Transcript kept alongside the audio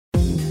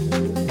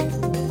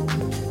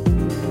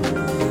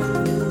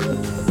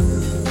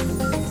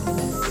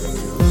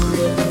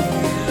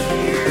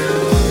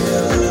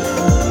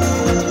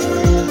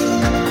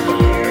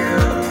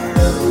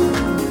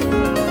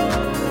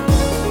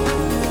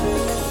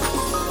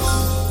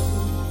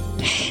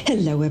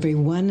Hello,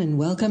 everyone, and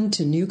welcome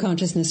to New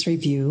Consciousness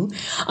Review.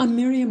 I'm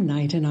Miriam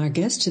Knight, and our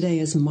guest today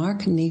is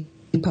Mark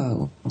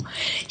Nepo.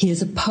 He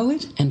is a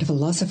poet and a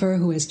philosopher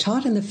who has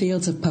taught in the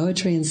fields of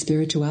poetry and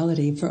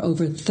spirituality for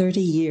over 30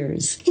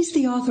 years. He's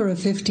the author of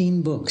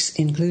 15 books,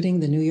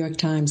 including the New York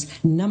Times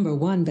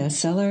 #1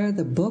 bestseller,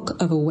 The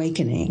Book of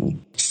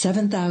Awakening,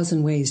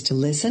 7,000 Ways to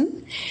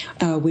Listen,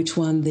 which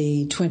won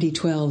the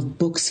 2012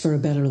 Books for a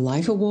Better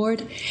Life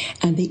Award,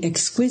 and The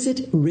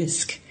Exquisite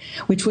Risk,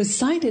 which was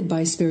cited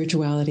by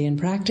Spirituality and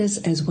Practice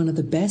as one of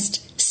the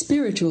best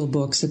spiritual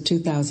books of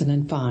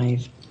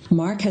 2005.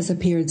 Mark has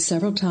appeared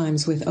several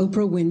times with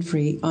Oprah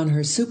Winfrey on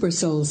her Super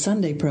Soul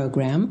Sunday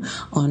program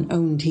on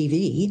OWN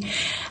TV,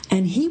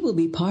 and he will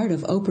be part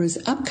of Oprah's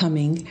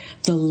upcoming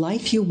The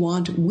Life You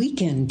Want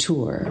weekend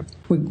tour.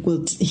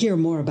 We'll hear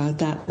more about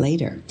that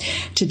later.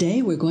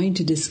 Today, we're going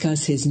to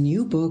discuss his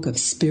new book of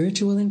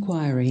spiritual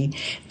inquiry,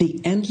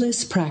 The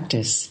Endless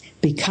Practice,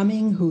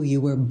 Becoming Who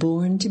You Were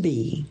Born to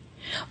Be.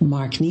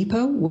 Mark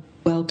Nepo,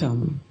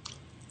 welcome.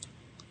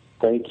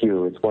 Thank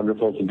you. It's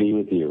wonderful to be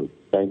with you.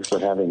 Thanks for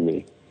having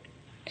me.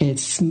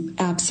 It's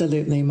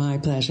absolutely my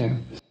pleasure.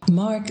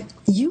 Mark,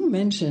 you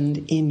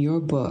mentioned in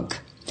your book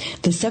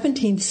the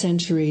 17th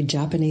century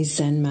Japanese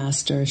Zen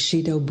master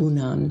Shido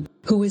Bunan,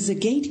 who was a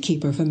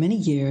gatekeeper for many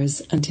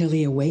years until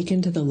he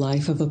awakened to the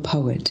life of a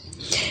poet.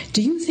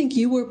 Do you think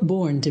you were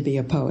born to be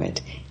a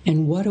poet,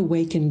 and what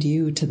awakened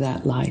you to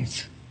that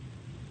life?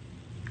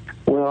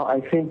 Well, I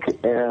think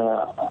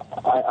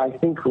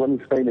let me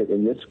frame it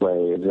in this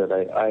way, is that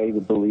I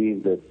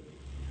believe that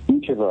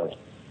each of us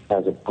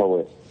has a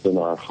poet in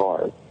our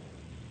heart,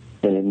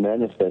 and it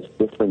manifests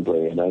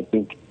differently. And I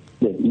think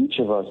that each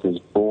of us is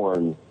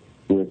born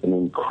with an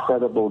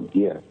incredible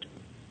gift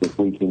if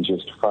we can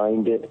just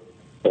find it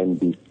and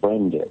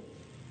befriend it.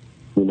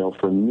 You know,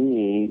 for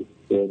me,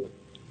 it's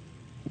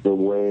the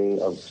way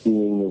of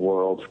seeing the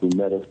world through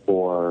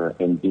metaphor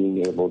and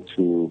being able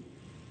to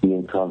be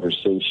in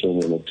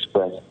conversation and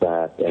express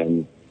that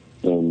and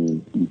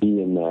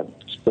be in that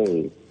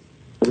space.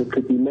 But it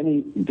could be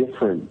many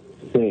different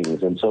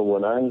things. And so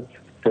when I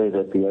say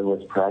that the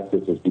endless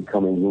practice is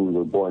becoming who we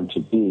were born to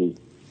be,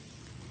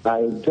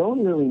 I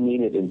don't really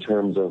mean it in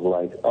terms of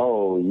like,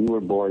 oh, you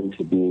were born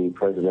to be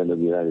President of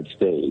the United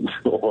States,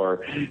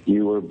 or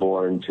you were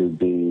born to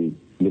be,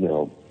 you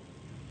know,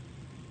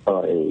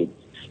 a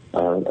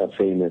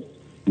famous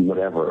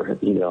whatever,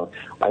 you know.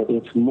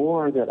 It's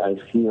more that I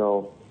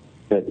feel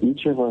that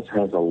each of us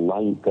has a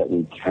light that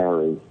we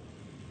carry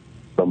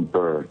from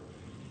birth,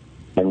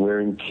 and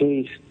we're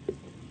encased,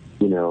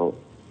 you know,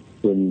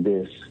 in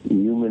this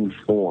human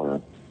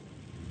form.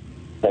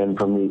 And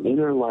from the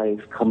inner life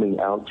coming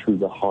out through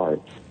the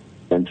heart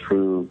and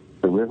through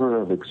the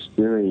river of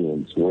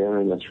experience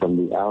wearing us from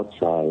the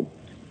outside,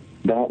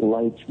 that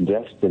light's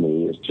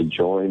destiny is to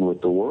join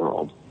with the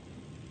world.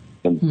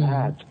 And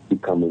that's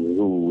becoming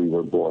who we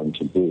were born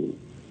to be.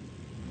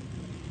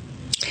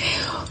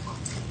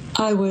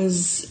 I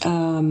was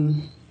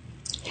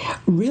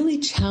really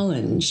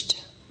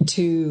challenged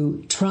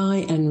to try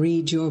and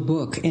read your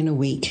book in a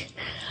week.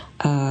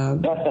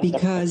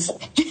 Because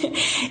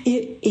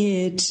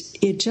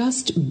it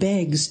just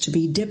begs to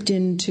be dipped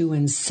into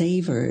and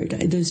savored.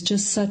 There's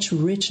just such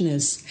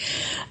richness,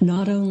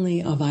 not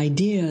only of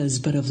ideas,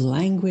 but of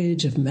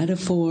language, of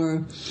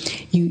metaphor.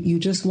 You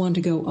just want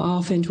to go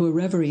off into a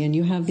reverie, and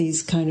you have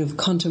these kind of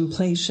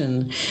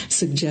contemplation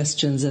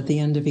suggestions at the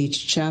end of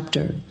each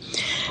chapter.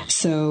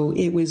 So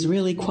it was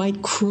really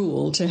quite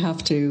cruel to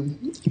have to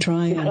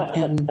try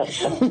and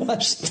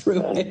rush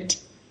through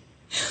it.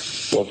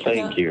 Well,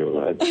 thank you.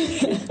 I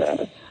appreciate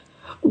that.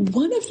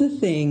 One of the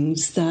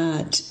things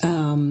that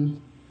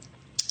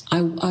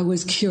I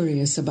was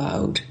curious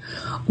about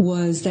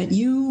was that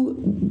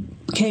you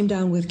came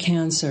down with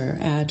cancer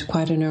at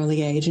quite an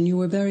early age, and you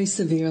were very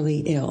severely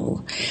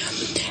ill.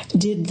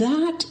 Did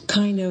that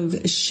kind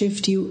of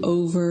shift you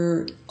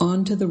over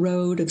onto the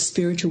road of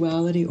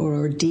spirituality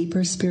or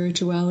deeper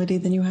spirituality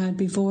than you had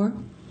before?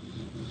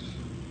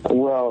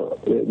 Well,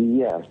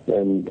 yes,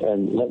 and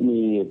let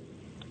me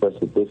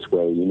express it this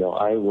way. You know,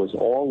 I was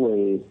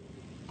always,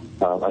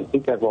 I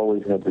think I've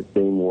always had the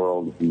same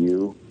world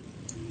view,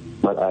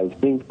 but I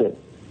think that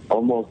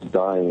almost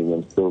dying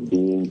and still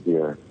being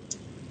here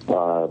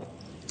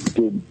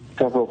did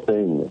several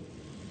things.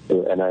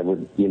 And I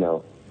would, you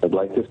know, I'd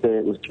like to say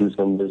it was through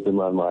some wisdom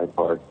on my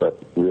part,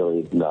 but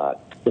really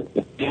not.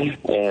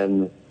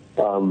 and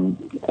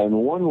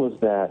one was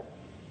that,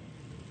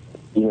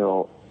 you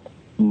know,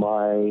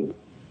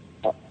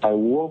 I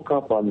woke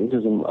up on,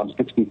 I'm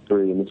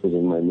 63 and this was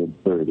in my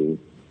mid-30s,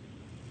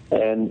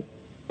 and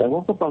I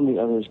woke up on the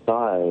other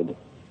side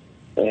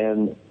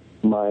and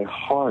my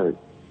heart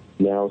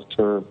now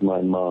served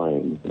my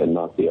mind and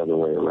not the other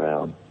way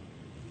around.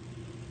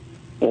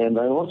 And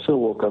I also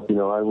woke up, you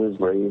know, I was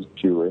raised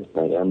Jewish,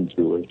 I am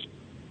Jewish,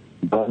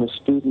 but I'm a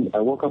student. I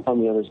woke up on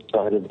the other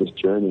side of this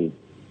journey,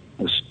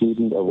 a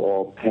student of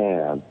all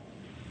paths,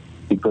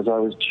 because I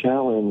was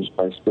challenged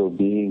by still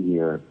being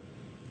here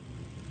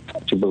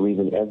to believe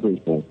in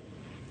everything.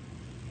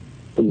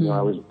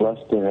 I was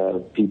blessed to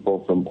have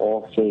people from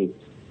all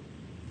faiths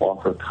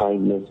offer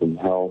kindness and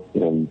help,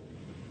 and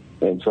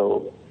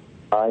so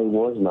I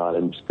was not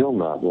and still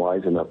not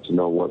wise enough to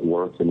know what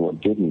worked and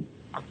what didn't.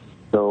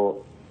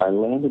 So I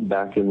landed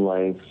back in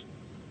life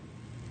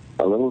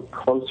a little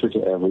closer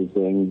to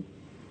everything,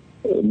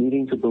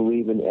 needing to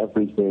believe in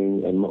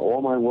everything, and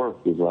all my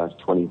work these last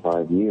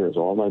 25 years,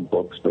 all my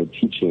books, my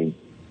teaching,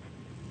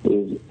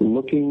 is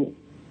looking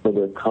for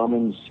the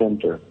common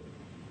center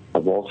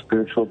of all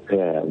spiritual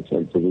paths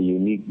and for the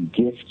unique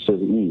gifts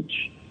of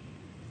each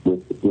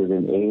with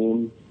an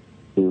aim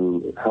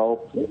to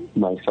help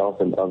myself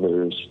and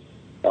others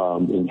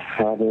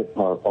inhabit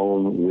our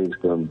own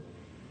wisdom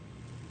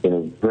in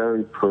a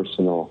very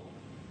personal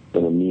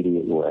and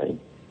immediate way.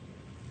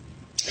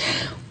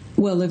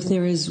 Well, if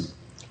there is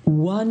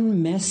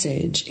one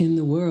message in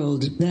the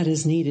world that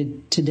is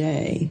needed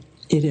today,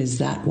 it is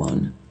that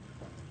one.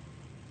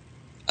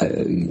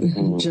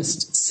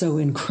 Just so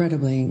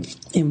incredibly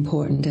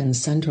important and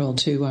central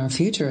to our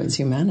future as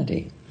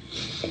humanity.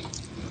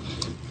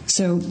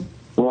 So,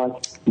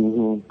 go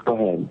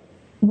ahead.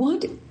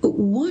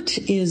 What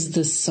is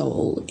the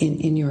soul,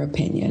 in your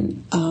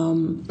opinion?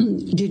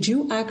 Did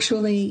you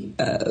actually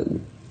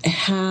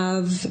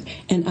have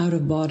an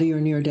out-of-body or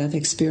near-death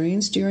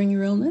experience during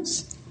your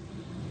illness?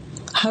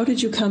 How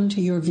did you come to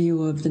your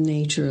view of the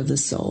nature of the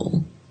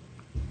soul?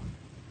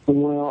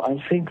 Well,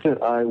 I think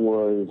that I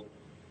was,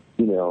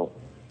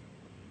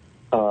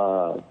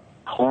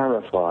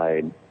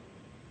 clarified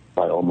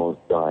by almost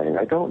dying.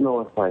 I don't know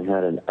if I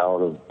had an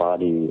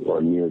out-of-body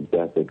or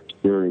near-death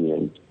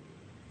experience,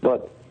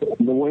 but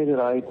the way that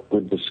I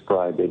would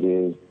describe it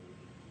is,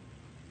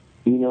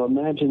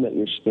 imagine that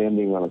you're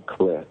standing on a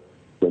cliff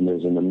and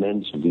there's an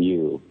immense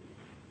view,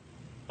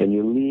 and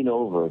you lean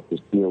over to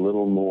see a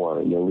little more,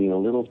 and you lean a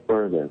little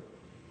further.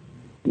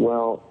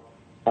 Well,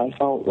 I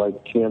felt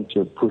like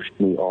cancer pushed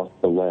me off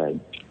the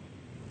ledge,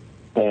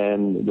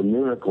 and the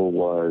miracle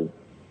was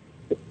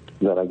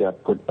that I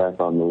got put back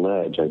on the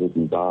ledge. I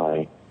didn't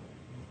die.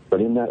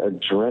 But in that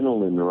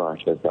adrenaline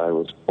rush as I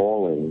was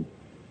falling,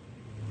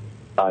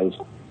 I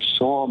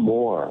saw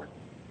more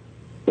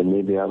than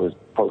maybe I was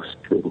supposed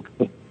to.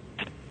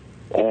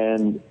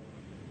 and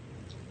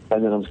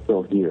then I'm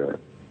still here.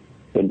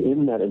 And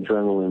in that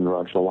adrenaline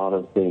rush, a lot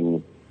of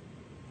things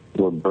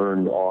were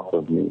burned off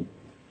of me.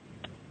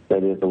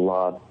 That is,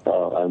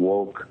 I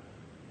woke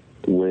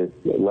with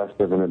less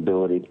of an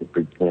ability to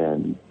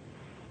pretend.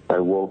 I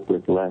woke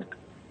with less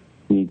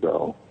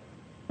ego.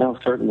 Now,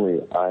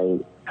 certainly,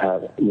 I'm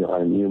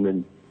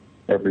human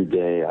every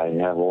day.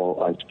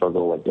 I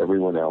struggle like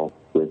everyone else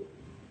with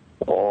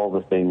all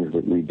the things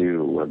that we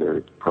do, whether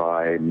it's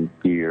pride and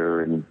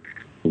fear and,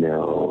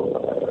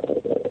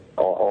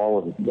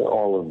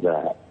 all of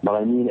that. But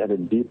I mean at a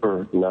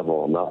deeper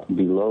level, not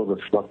below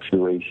the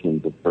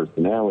fluctuations of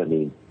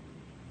personality.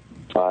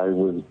 I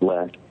was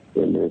blessed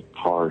in this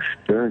harsh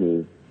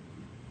journey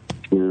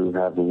to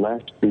have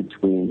left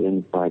between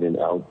inside and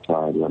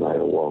outside when I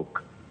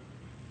awoke.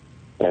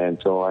 And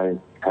so I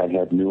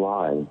had new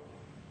eyes.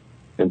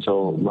 And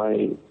so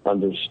my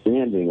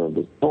understanding of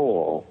the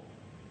soul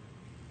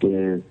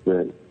is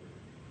that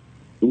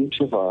each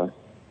of us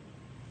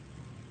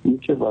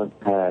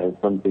has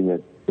something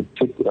that's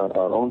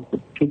our own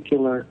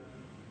particular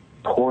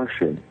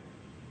portion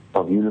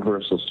of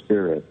universal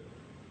spirit.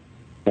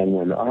 And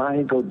when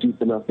I go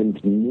deep enough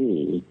into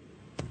me,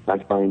 I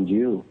find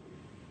you.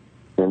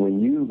 And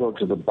when you go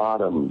to the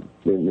bottom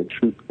in the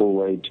truthful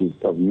way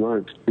of your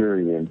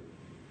experience,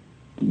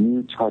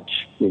 you touch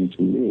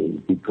into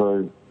me.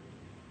 Because,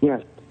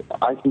 yes,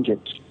 I can get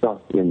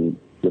stuck in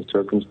the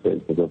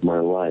circumstances of my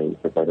life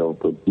if I don't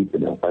go deep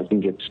enough. I can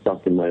get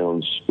stuck in my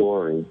own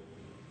story.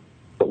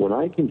 But when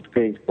I can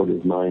face what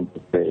is mine to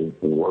face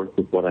and work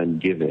with what I'm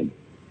given,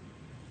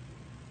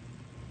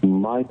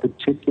 my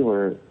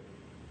particular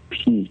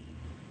piece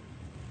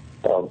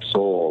of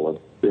soul,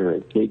 of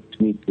spirit, takes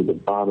me to the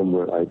bottom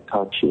where I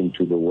touch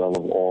into the well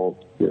of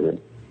all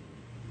spirit.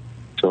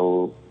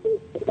 So,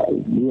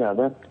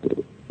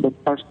 that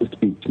starts to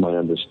speak to my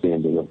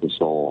understanding of the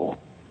soul.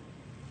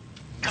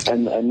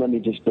 And let me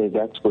just say,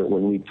 that's where,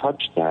 when we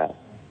touch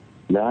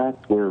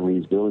that's where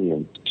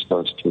resilience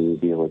starts to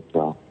reveal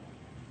itself.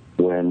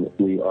 When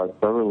we are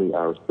thoroughly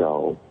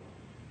ourselves,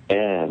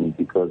 and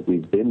because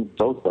we've been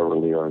so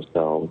thoroughly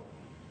ourselves,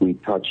 we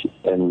touch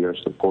and we are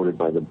supported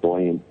by the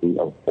buoyancy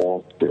of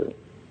all spirit.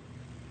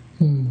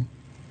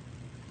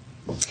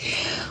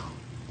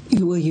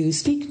 Will you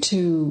speak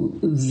to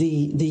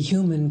the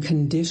human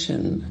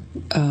condition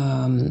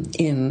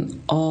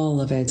in all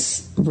of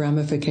its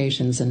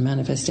ramifications and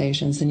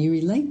manifestations? And you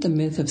relate the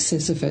myth of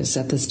Sisyphus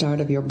at the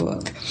start of your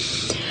book.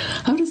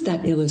 How does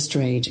that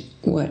illustrate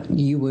what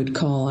you would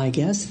call, I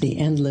guess, the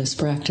endless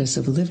practice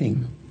of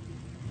living?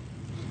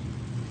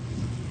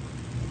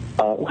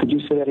 Could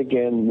you say that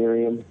again,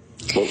 Miriam?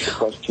 What's the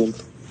question?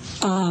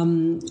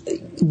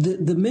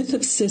 The myth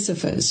of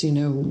Sisyphus,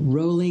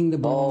 rolling the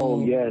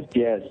ball. Oh,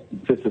 yes,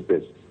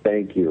 Sisyphus.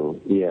 Thank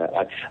you. Yeah,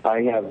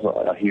 I have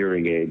a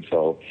hearing aid,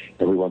 so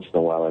every once in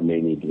a while I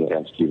may need to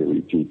ask you to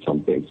repeat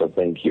something, so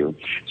thank you.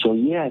 So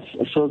yes,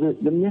 so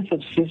the myth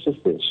of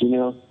Sisyphus,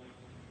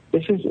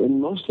 this is in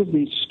most of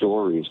these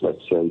stories,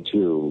 let's say,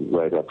 too,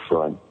 right up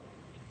front.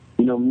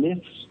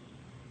 Myths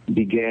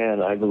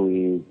began, I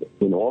believe,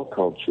 in all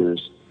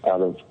cultures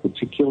out of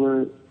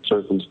particular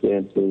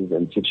circumstances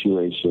and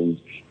situations,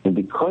 and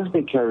because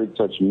they carried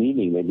such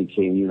meaning, they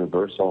became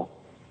universal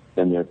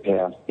and they're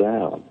passed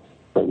down.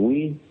 But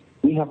we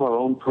have our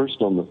own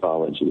personal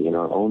mythology in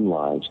our own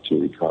lives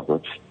to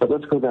recover. But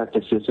let's go back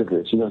to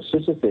Sisyphus.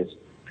 Sisyphus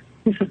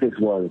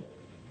was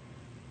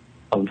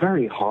a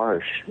very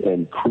harsh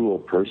and cruel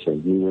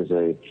person. He was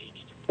a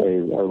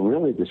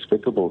really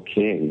despicable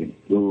king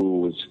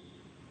who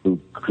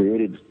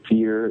created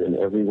fear in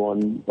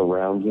everyone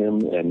around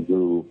him, and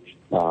who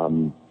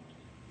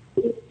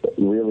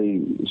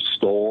really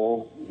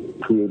stole,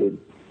 created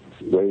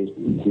ways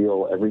to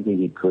steal everything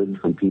he could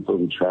from people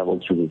who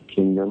traveled through his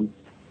kingdom.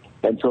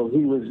 And so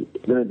he was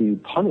going to be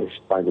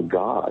punished by the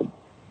god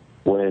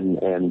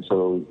and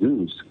so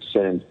Zeus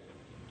sent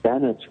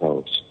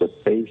Thanatos, the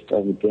face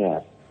of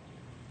death,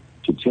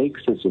 to take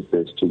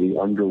Sisyphus to the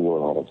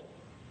underworld,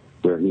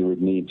 where he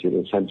would need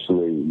to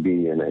essentially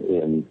be in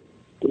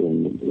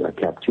a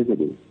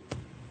captivity.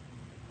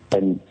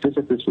 And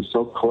Sisyphus was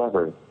so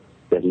clever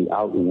that he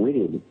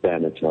outwitted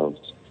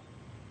Thanatos,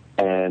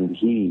 and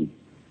he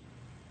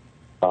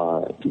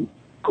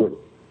put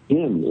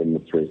him in the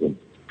prison.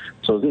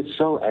 So this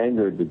so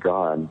angered the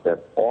god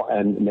that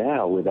and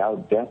now,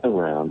 without death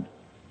around,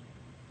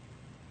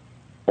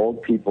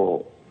 old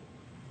people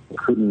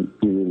couldn't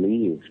be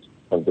relieved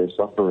of their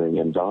suffering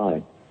and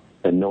die,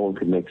 and no one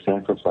could make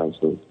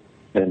sacrifices.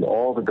 And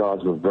all the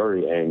gods were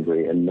very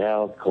angry, and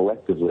now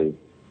collectively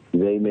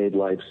they made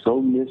life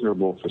so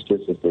miserable for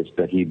Sisyphus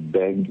that he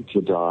begged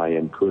to die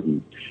and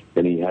couldn't,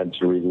 and he had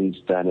to release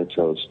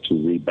Thanatos to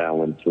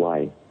rebalance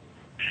life.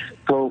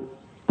 So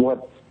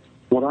what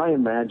I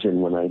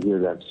imagine when I hear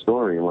that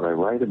story and what I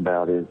write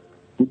about is,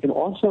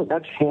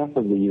 that's half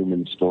of the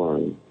human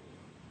story.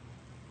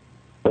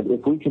 But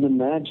if we can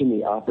imagine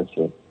the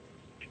opposite,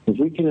 if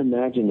we can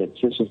imagine that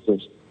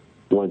Sisyphus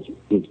was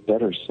his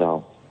better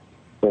self,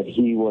 that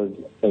he was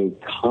a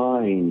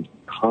kind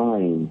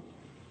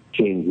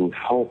king who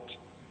helped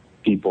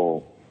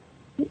people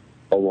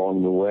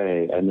along the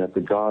way, and that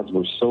the gods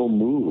were so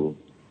moved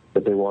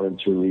that they wanted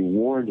to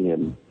reward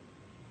him.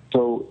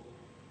 So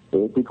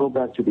if we go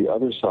back to the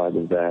other side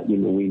of that, we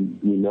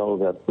know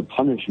that the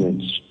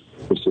punishments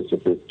for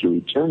Sisyphus through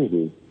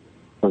eternity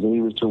was that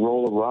he was to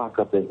roll a rock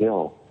up a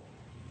hill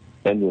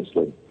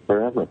endlessly,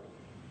 forever.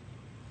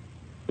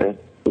 That's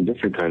a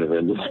different kind of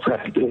endless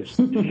practice.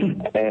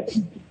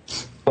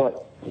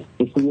 But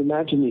if we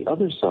imagine the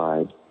other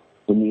side,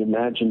 when we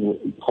imagine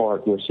the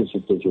part where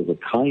Sisyphus was a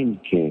kind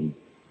king,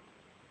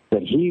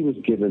 that he was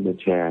given the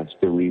task,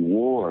 the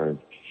reward,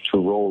 to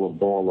roll a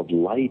ball of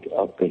light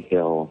up the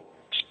hill,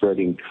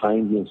 spreading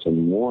kindness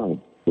and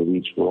warmth with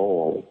each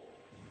roll,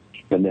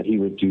 and that he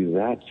would do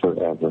that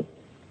forever.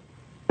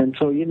 And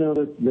so,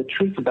 the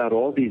truth about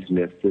all these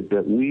myths is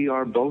that we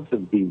are both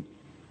of these.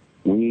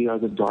 We are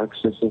the dark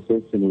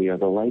Sisyphus and we are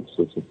the light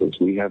Sisyphus.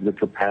 We have the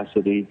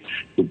capacity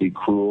to be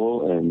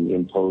cruel and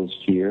impose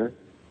fear,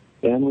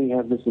 and we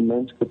have this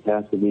immense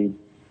capacity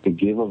to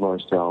give of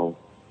ourselves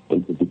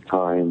and to be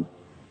kind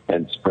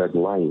and spread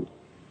light.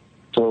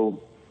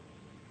 So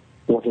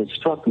what has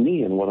struck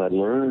me and what I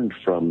learned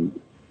from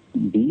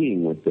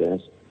being with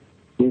this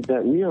is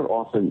that we are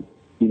often,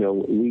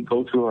 we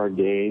go through our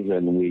days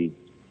and we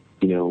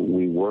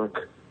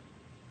work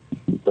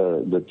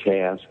the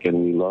task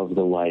and we love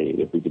the light.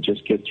 If we could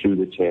just get through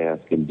the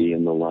task and be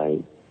in the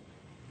light.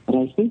 But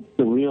I think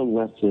the real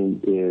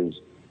lesson is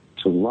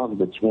to love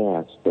the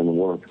task and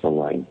work the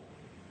light.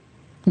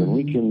 When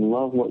we can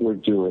love what we're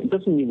doing, it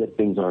doesn't mean that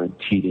things aren't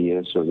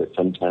tedious or that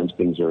sometimes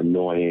things are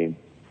annoying.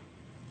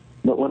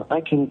 But when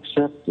I can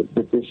accept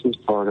that this is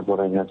part of what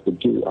I have to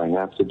do, I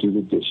have to do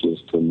the dishes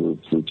to move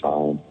through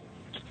time.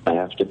 I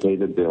have to pay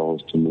the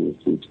bills to move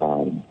through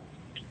time.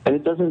 And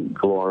it doesn't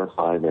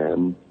glorify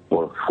them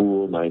or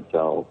fool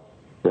myself,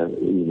 but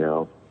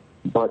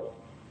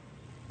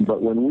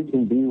when we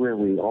can be where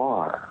we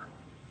are,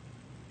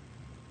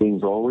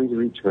 things always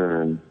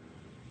return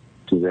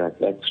to that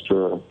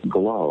extra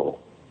glow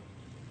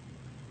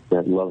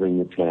that loving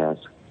the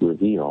task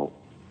reveals.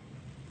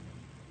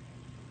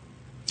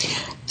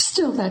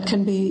 Still, that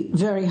can be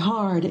very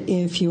hard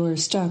if you're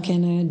stuck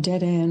in a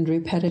dead-end,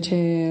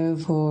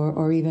 repetitive,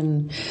 or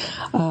even,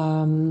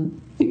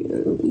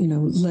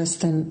 less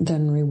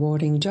than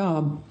rewarding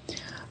job.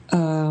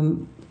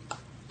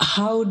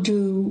 How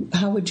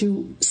would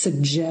you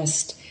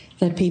suggest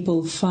that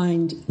people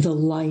find the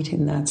light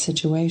in that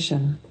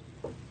situation?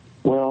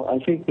 Well, I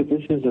think that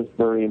this is a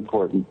very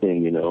important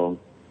thing,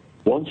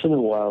 Once in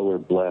a while we're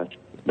blessed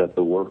that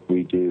the work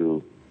we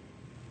do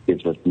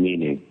gives us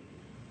meaning.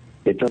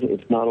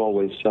 It's not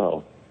always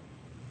so.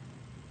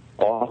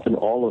 Often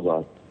all of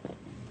us,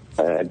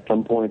 at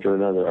some point or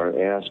another,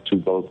 are asked to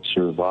both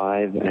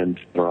survive and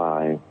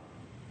thrive.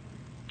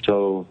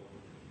 So,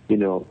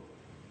 the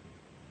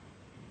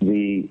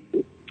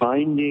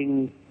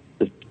finding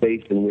the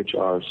space in which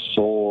our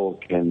soul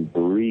can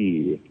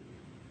breathe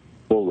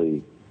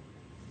fully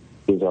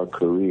is our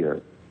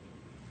career.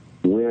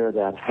 Where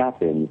that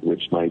happens,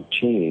 which might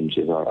change,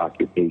 is our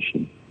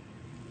occupation.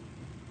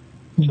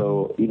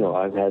 So,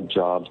 I've had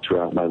jobs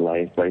throughout my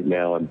life. Right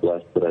now, I'm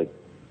blessed that I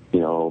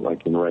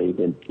can write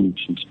and teach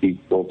and speak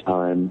full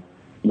time.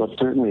 But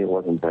certainly it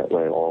wasn't that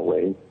way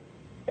always.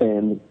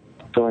 And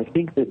so I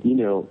think that,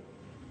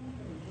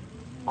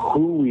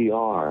 who we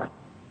are,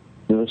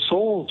 the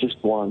soul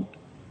just wants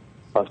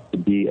us to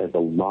be as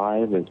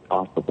alive as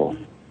possible.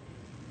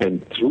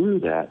 And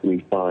through that,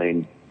 we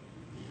find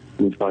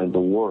the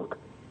work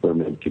we're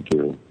meant to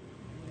do.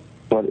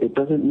 But it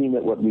doesn't mean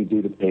that what we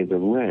do to pay the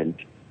rent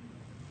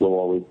will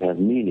always have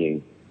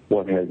meaning.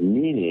 What has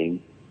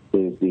meaning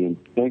is the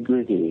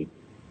integrity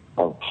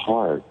of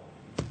heart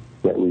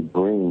that we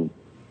bring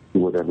to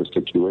whatever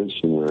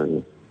situation we're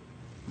in.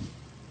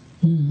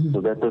 Mm-hmm.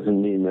 So that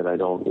doesn't mean that I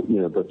don't,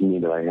 doesn't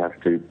mean that I have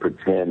to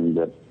pretend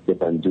that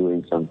if I'm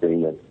doing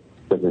something that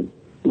doesn't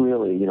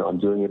really, I'm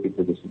doing it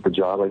because this is the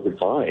job I could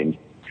find.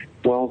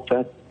 Well,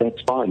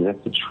 that's fine.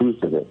 That's the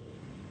truth of it.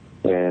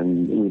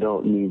 And we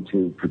don't need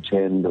to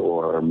pretend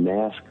or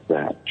mask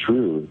that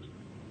truth.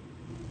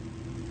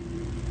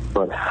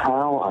 But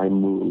how I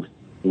move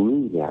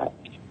through that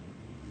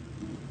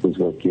is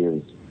what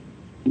gives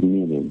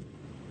meaning.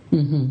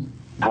 Mm-hmm.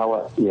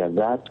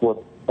 That's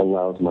what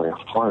allows my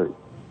heart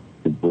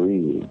to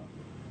breathe.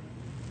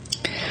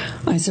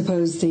 I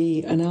suppose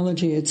the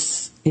analogy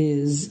is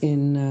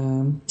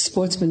in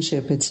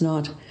sportsmanship. It's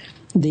not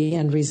the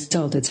end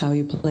result; it's how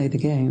you play the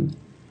game.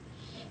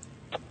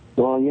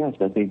 Well, yes,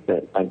 I think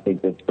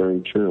that's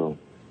very true,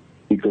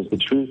 because the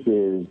truth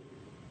is,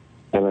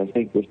 and I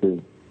think this is,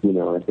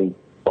 I think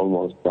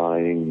almost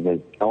dying has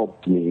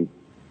helped me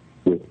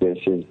with this,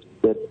 is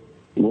that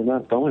we're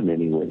not going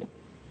anywhere.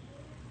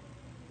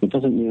 It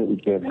doesn't mean that we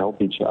can't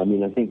help each other. I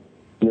mean, I think,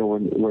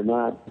 we're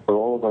not, for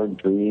all of our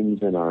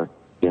dreams and our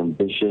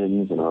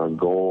ambitions and our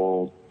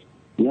goals,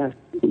 yes,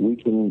 we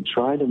can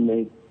try to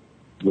make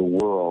the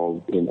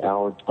world in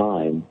our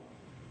time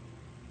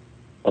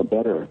a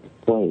better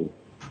place.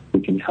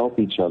 We can help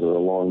each other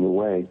along the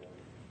way,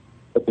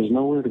 but there's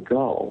nowhere to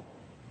go.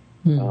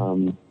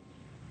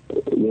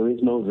 There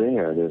is no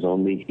there. There's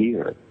only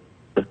here.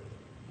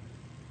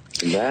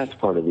 And that's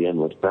part of the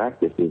endless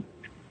practice, is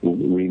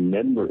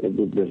remember,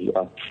 there's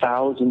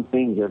 1,000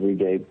 things every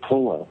day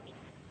pull us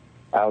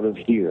out of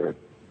here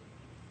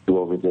to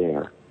over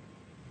there.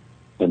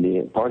 And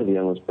the part of the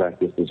endless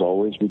practice is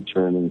always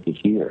returning to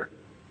here,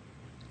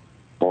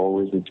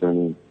 always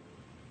returning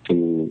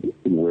to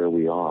where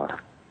we are.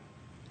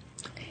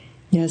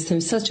 Yes,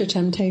 there's such a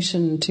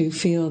temptation to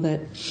feel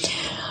that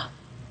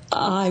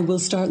I will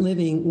start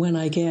living when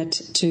I get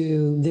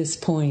to this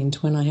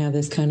point, when I have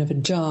this kind of a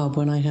job,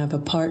 when I have a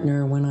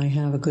partner, when I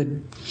have a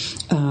good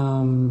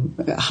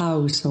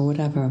house or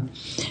whatever.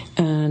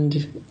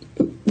 And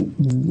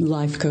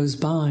life goes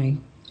by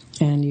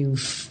and you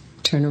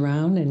turn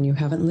around and you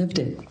haven't lived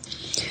it.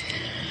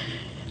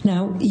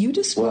 Now, you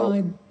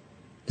describe...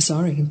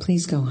 Sorry,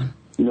 please go on.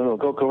 No,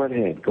 go right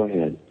ahead. Go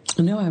ahead.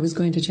 No, I was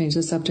going to change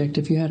the subject.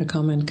 If you had a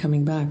comment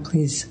coming back,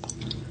 please.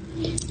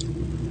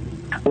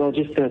 Well,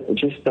 just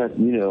that,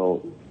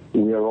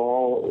 we are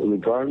all,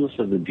 regardless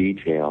of the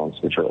details,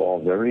 which are all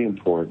very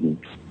important,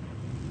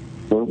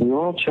 we're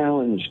all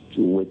challenged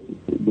with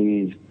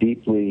these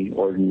deeply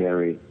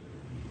ordinary,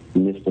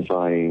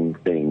 mystifying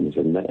things,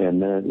 and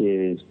that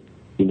is,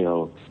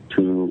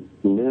 to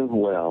live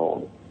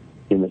well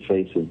in the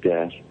face of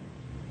death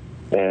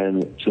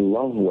and to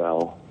love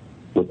well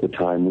with the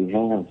time we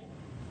have.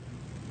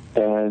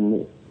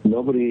 And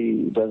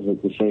nobody does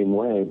it the same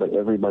way, but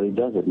everybody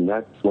does it, and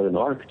that's what an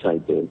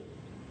archetype is,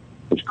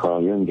 which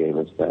Carl Jung gave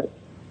us that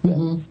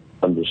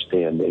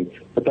understanding.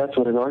 But that's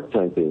what an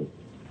archetype is.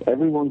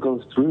 Everyone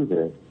goes through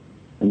this,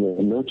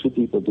 and no two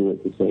people do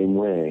it the same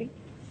way.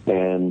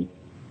 And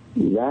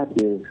that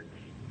is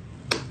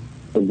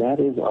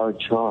our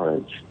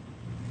charge,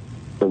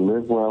 to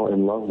live well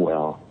and love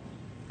well,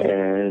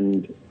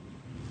 and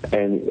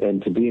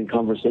to be in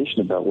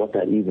conversation about what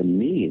that even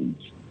means.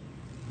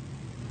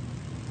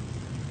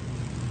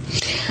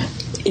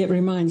 It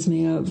reminds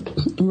me of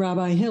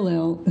Rabbi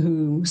Hillel,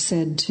 who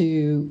said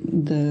to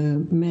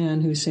the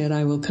man who said,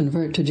 "I will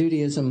convert to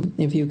Judaism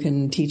if you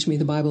can teach me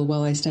the Bible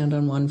while I stand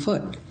on one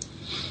foot."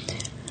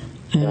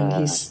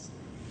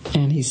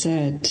 And he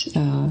said,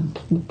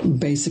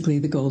 basically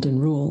the golden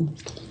rule,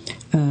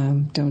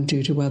 don't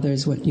do to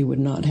others what you would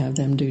not have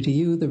them do to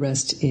you. The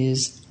rest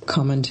is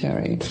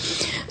commentary.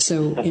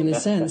 So in a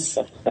sense,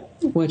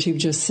 what you've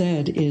just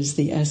said is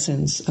the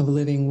essence of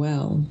living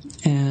well,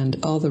 and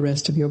all the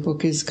rest of your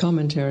book is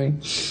commentary.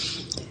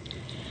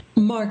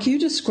 Mark, you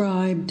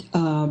described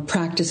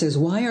practices.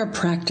 Why are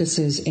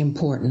practices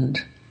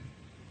important?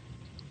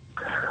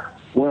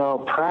 Well,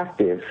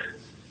 practice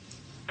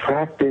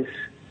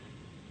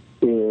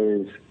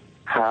is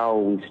how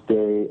we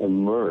stay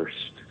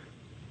immersed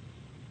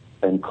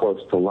and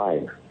close to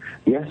life.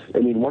 Yes, I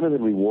mean, one of the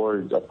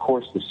rewards, of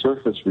course, the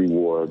surface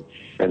reward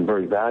and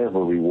very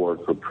valuable reward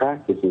for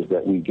practice is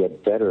that we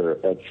get better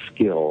at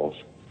skills.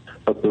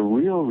 But the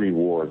real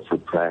reward for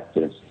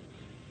practice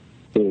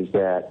is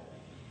that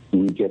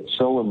we get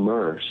so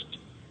immersed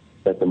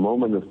that the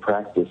moment of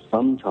practice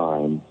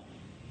sometimes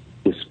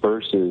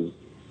disperses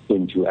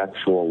into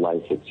actual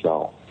life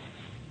itself.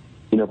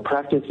 You know,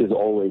 practice is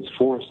always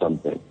for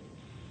something.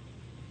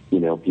 You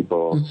know,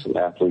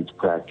 athletes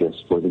practice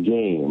for the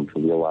game,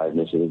 for the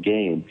aliveness of the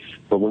game.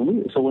 But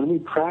when we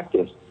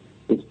practice,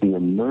 it's the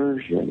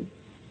immersion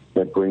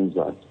that brings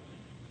us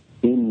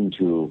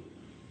into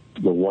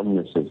the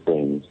oneness of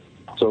things.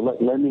 So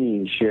let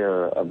me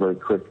share a very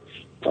quick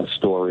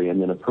story and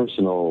then a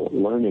personal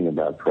learning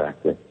about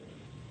practice.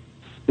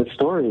 The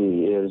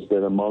story is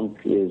that a monk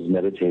is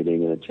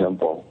meditating in a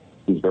temple.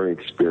 He's very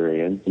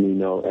experienced,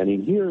 and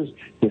he hears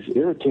this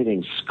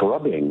irritating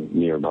scrubbing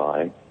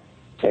nearby,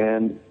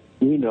 and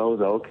he knows,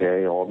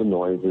 okay, all the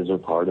noises are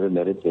part of the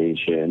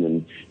meditation,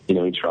 and,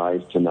 he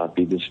tries to not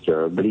be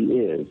disturbed, but he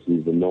is.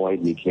 He's annoyed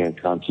and he can't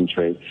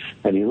concentrate.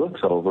 And he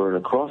looks over,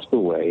 and across the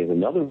way is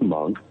another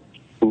monk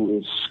who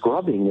is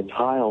scrubbing the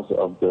tiles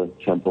of the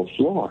temple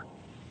floor.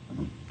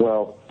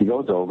 Well, he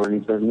goes over and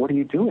he says, "What are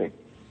you doing?"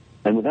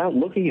 And without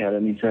looking at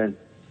him, he says,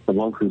 the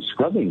monk who's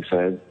scrubbing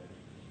says,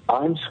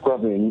 "I'm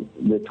scrubbing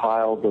the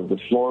tiles of the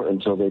floor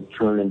until they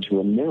turn into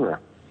a mirror."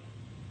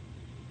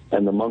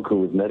 And the monk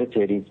who was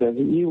meditating says,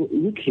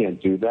 you can't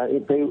do that.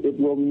 It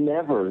will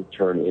never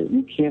turn it.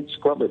 You can't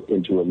scrub it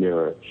into a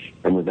mirror.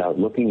 And without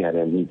looking at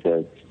him, he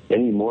says,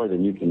 any more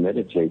than you can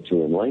meditate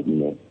to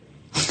enlighten it.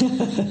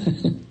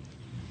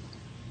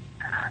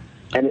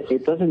 And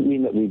it doesn't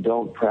mean that we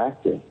don't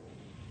practice.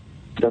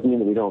 It doesn't mean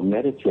that we don't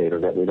meditate or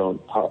that we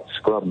don't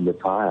scrub the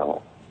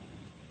tile.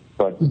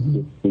 But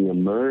it's the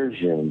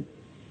immersion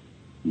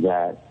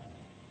that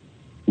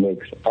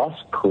makes us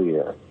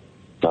clear,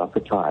 not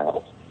the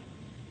tiles,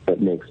 that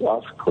makes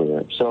us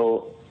clear.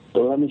 So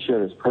let me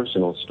share this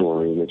personal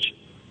story, which,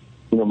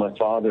 my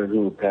father,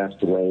 who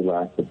passed away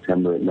last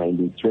September at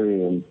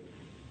 93, and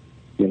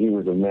he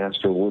was a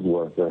master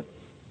woodworker,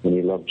 and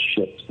he loved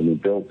ships, and he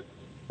built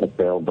a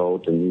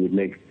sailboat, and he would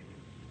make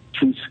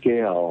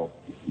 2-scale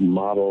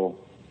model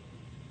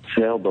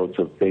sailboats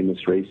of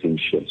famous racing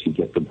ships. You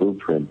get the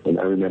blueprint. And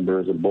I remember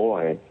as a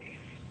boy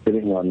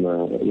sitting on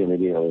the,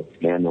 maybe I was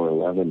 10 or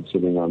 11,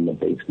 sitting on the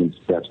basement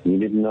steps, and he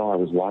didn't know I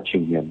was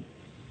watching him.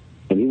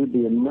 And he would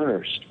be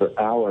immersed for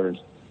hours,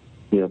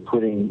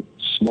 putting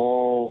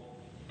small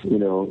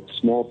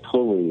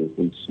pulleys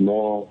and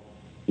small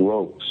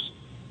ropes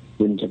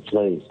into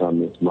place on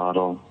this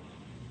model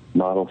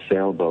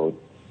sailboat.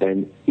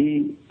 And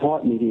he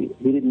taught me,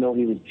 he didn't know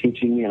he was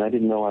teaching me, and I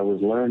didn't know I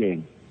was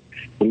learning.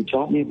 And he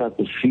taught me about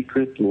the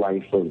secret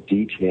life of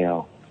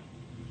detail.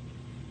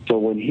 So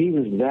when he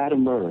was that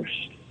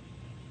immersed,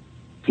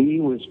 he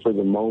was, for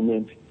the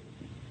moment,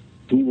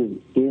 he was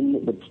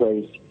in the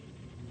place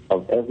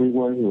of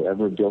everyone who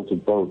ever built a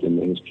boat in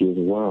the history of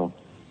the world.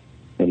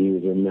 And he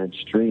was in that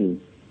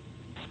stream.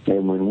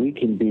 And when we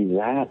can be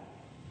that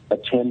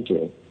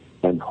attentive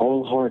and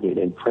wholehearted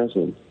and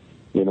present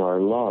in our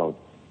love,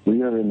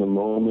 we are in the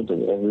moment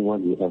of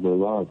everyone we ever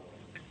loved.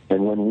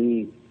 And when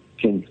we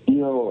can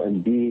feel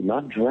and be,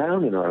 not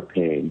drown in our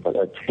pain, but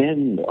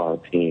attend our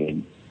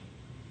pain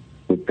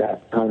with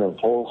that kind of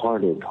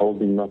wholehearted,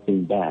 holding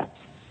nothing back,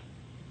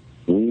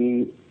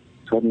 we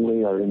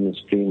suddenly are in the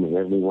stream of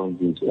everyone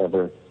who's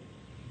ever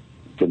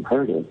been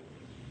hurting.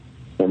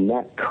 And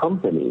that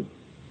company,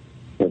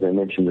 as I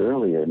mentioned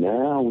earlier,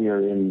 now we are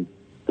in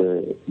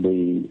the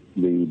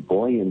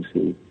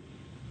buoyancy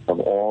of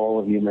all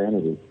of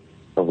humanity,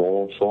 of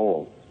all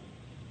souls.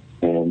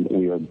 And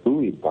we are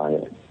buoyed by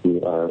it.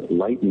 We are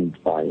lightened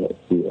by it.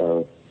 We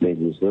are made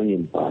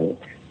resilient by it.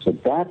 So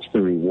that's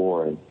the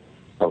reward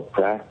of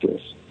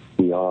practice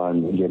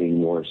beyond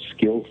getting more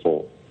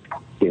skillful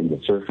in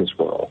the surface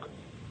world.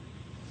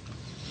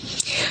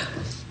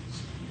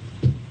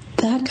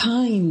 That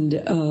kind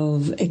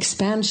of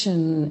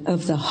expansion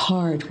of the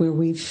heart where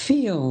we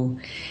feel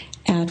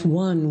at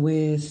one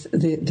with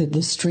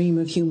the stream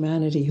of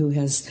humanity who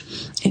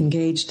has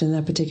engaged in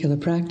that particular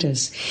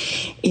practice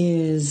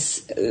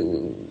is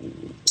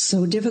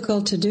so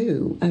difficult to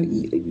do.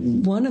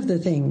 One of the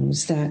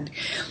things that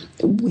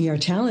we are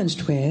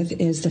challenged with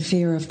is the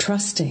fear of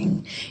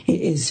trusting,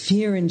 is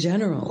fear in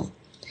general.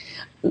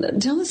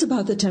 Tell us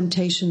about the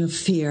temptation of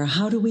fear.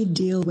 How do we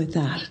deal with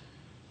that?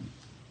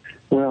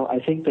 Well, I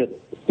think that,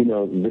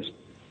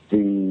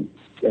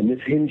 this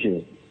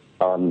hinges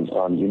on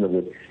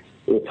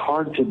it's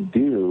hard to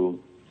do.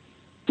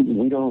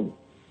 We don't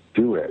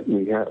do it.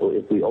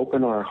 If we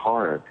open our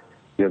heart,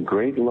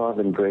 great love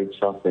and great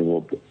suffering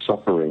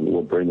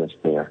will bring us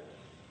there.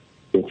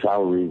 It's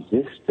our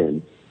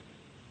resistance,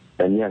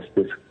 and yes,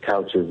 this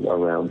couches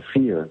around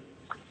fear.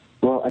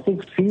 Well, I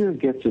think fear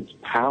gets its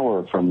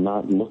power from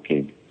not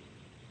looking.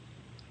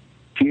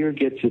 Fear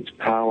gets its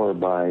power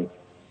by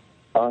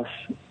us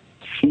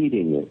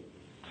feeding it.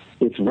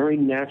 It's very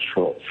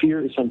natural.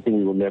 Fear is something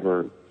we will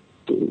never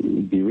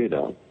be rid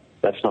of.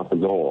 That's not the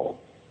goal.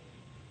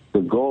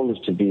 The goal is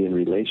to be in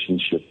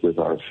relationship with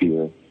our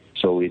fear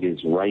so it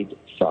is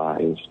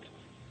right-sized,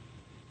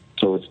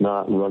 so it's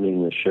not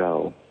running the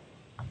show,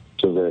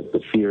 so that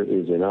the fear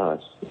is in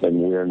us and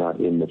we're not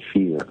in the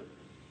fear,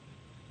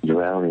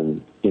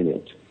 drowning in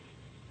it.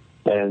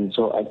 And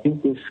so I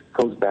think this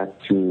goes back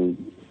to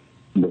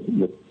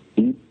the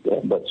deep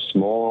but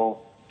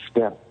small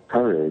step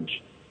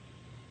courage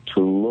to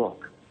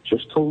look,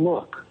 just to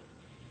look,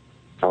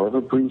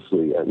 however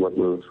briefly, at what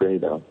we're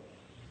afraid of.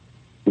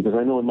 Because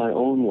I know in my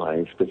own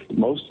life that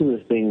most of the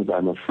things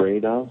I'm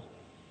afraid of,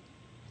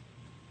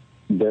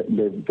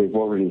 they've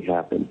already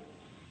happened.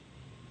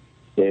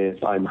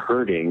 If I'm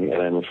hurting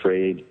and I'm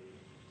afraid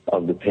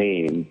of the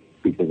pain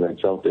because I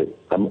felt it,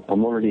 I'm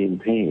already in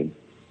pain.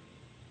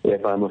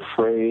 If I'm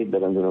afraid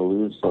that I'm going to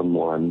lose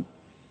someone,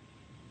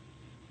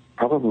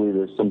 probably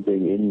there's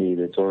something in me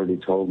that's already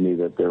told me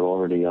that they're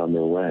already on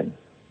their way.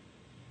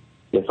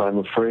 If I'm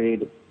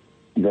afraid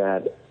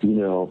that,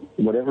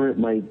 whatever it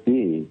might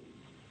be,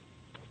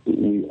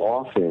 we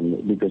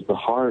often, because the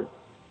heart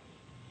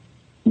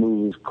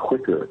moves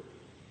quicker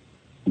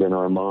than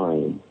our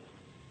mind.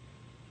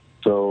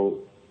 So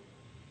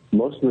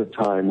most of the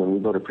time when we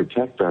go to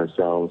protect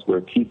ourselves,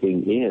 we're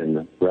keeping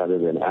in rather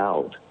than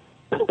out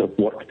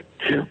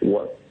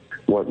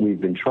what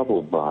we've been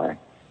troubled by.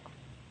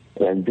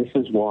 And this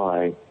is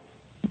why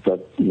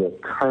the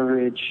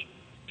courage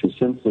to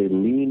simply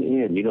lean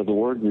in, the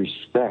word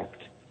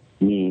respect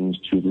means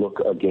to look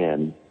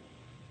again,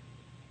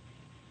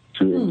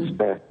 to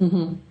inspect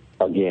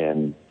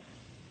again.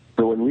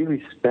 So when we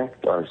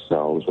respect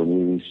ourselves, when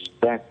we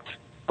respect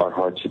our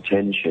heart's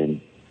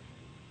attention,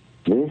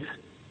 this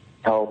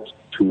helps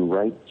to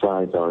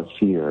right-size our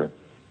fear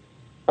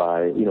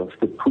by,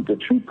 the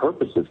true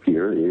purpose of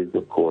fear is,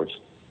 of course,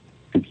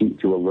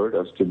 to alert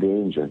us to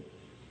danger.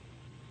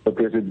 But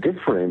there's a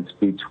difference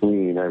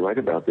between, I write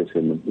about this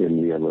in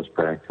the Endless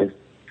Practice,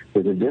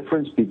 there's a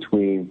difference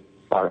between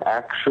our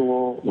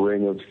actual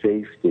ring of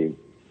safety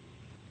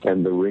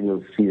and the ring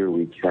of fear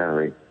we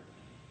carry.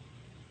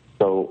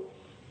 So,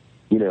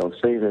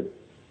 say that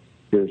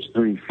there's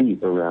 3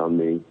 feet around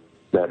me,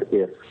 that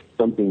if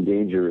something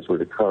dangerous were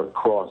to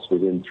cross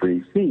within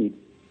 3 feet,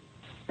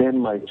 then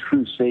my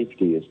true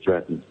safety is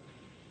threatened.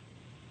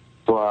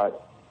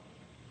 But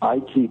I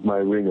keep my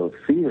ring of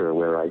fear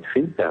where I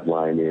think that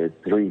line is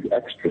 3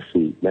 extra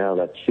feet. Now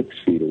that's 6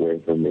 feet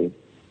away from me.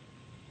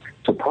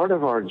 So part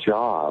of our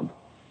job,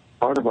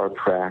 part of our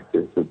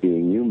practice of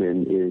being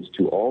human is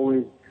to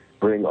always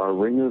bring our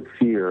ring of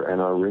fear and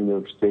our ring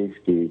of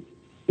safety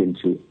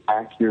into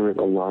accurate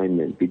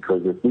alignment.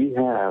 Because if we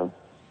have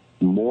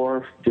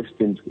more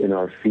distance in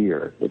our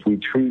fear, if we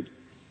treat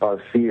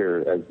our fear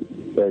as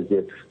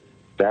if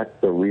that's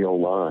the real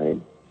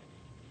line,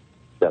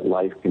 that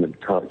life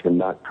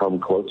cannot come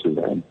closer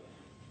than,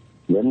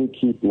 then we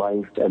keep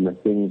life and the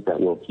things that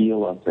will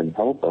heal us and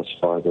help us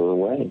farther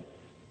away.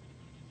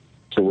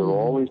 So we're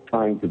always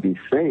trying to be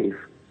safe,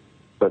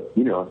 but,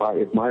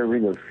 if my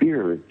ring of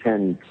fear is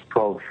 10,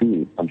 12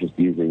 feet, I'm just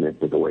using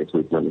it as a way so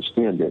we can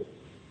understand it.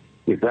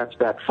 If that's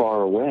that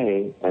far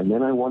away, and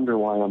then I wonder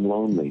why I'm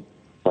lonely,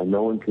 why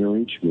no one can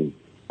reach me,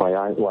 why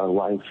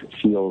life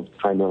feels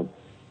kind of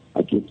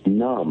like it's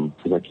numb,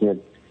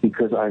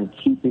 because I'm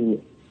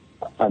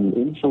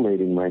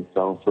insulating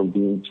myself from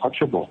being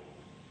touchable.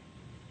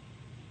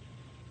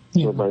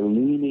 Yeah. So by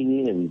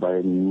leaning in, by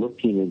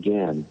looking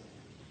again,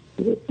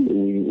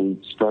 we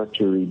start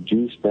to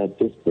reduce that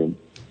distance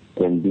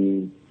and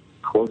be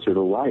closer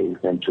to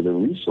life and to the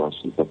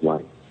resources of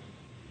life.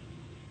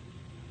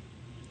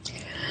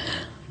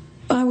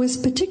 I was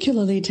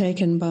particularly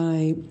taken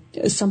by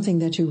something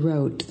that you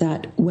wrote,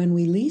 that when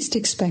we least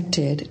expect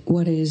it,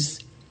 what is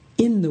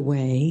in the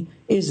way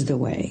is the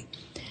way.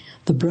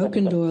 The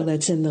broken door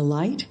lets in the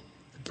light,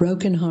 the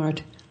broken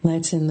heart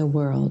lets in the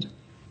world.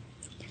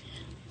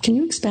 Can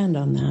you expand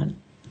on that?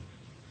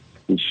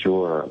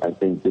 Sure. I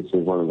think this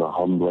is one of the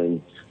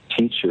humbling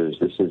teachers.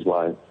 This is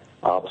why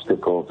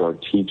obstacles are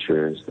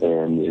teachers.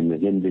 And in the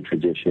Hindu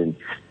tradition,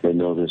 they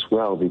know this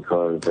well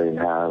because they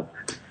have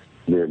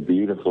their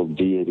beautiful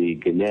deity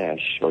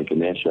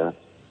Ganesha,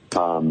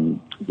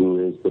 who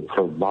is the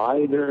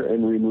provider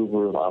and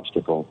remover of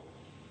obstacles.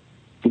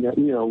 We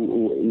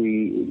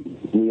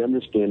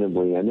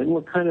understandably, and then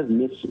we're kind of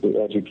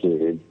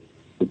miseducated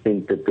to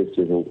think that this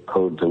is a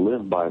code to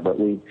live by, but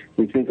we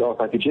think, if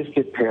I could just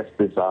get past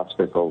this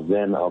obstacle,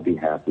 then I'll be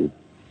happy.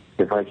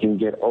 If I can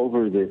get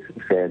over this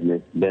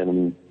sadness,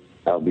 then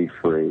I'll be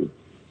free.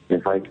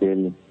 If I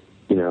can,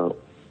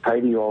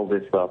 tidy all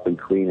this up and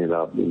clean it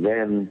up,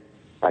 then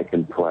I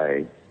can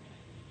play.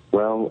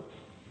 Well,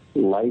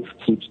 life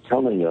keeps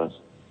telling us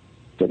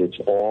that it's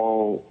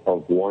all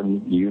of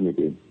one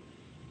unity.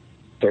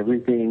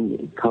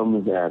 Everything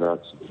comes at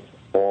us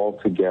all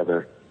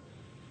together.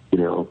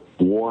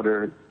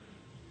 Water,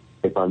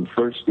 if I'm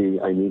thirsty,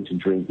 I need to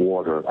drink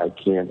water. I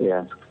can't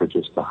ask for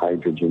just the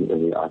hydrogen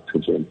and the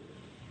oxygen,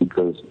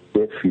 because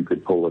if you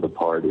could pull it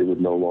apart, it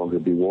would no longer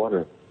be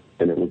water,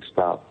 and it would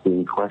stop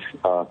being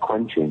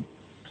quenching.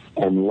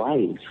 And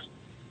life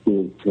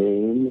is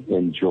pain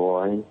and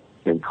joy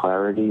and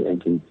clarity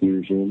and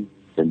confusion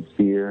and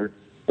fear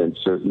and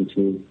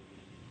certainty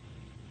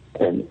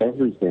and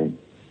everything.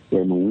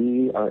 And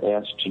we are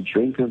asked to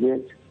drink of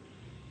it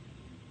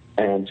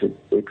and to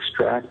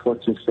extract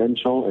what's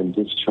essential and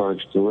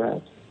discharge the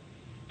rest.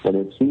 And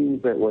it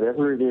seems that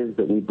whatever it is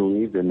that we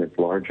believe in that's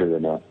larger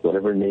than us,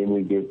 whatever name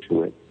we give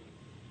to it,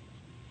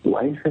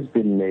 life has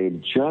been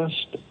made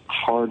just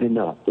hard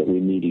enough that we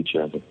need each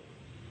other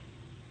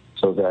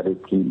so that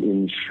it can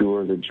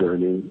ensure the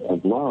journey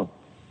of love.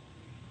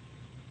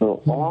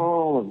 So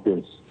all of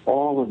this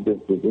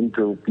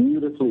is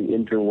beautifully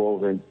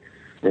interwoven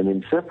and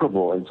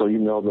inseparable. And so,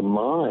 the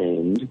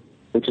mind,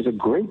 which is a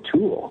great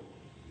tool,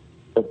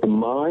 but the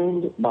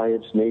mind by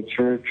its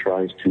nature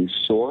tries to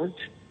sort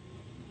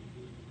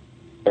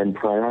and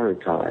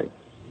prioritize.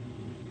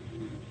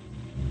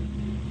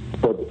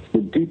 But the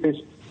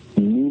deepest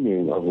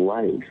meaning of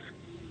life,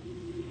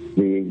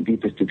 the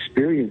deepest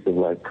experience of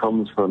life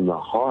comes from the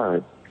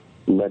heart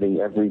letting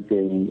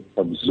everything,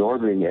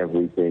 absorbing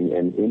everything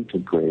and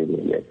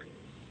integrating it,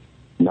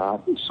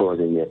 not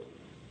sorting it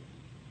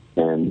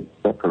and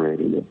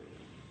separating it.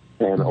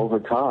 And over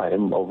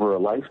time, over a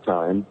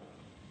lifetime,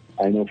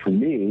 I know for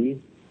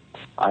me,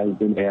 I've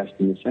been asked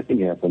in the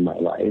second half of my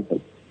life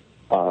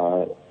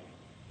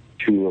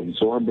to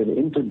absorb and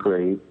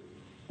integrate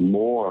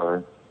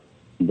more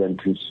than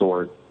to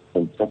sort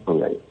and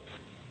separate.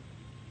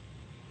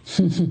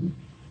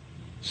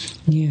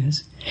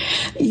 Yes.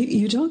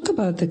 You talk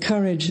about the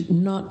courage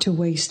not to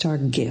waste our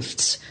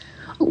gifts.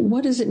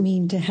 What does it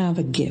mean to have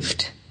a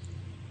gift?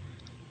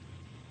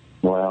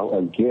 Well,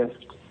 a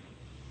gift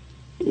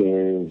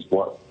is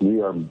what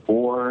we are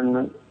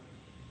born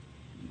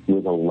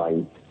with a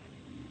light.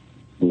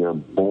 We are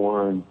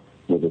born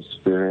with a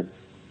spirit,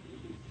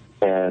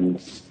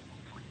 and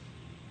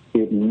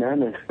it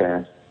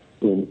manifests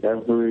in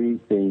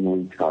everything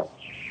we touch.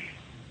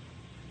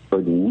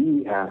 But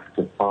we have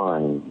to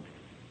find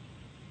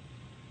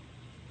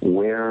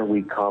where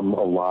we come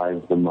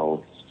alive the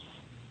most.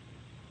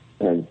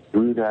 And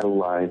through that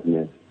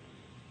aliveness,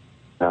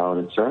 now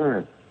it's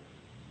earth.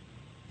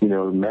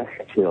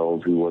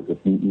 Mechthild, who was a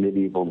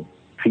medieval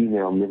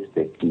female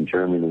mystic in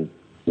Germany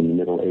in the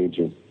Middle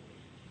Ages,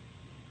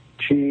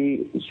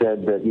 she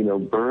said that,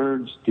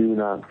 birds do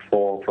not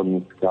fall from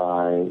the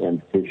sky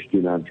and fish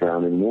do not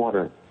drown in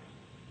water.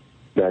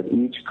 That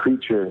each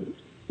creature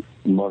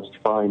must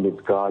find its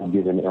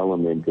God-given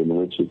element in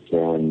which it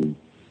can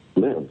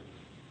live.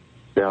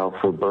 Now,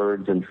 for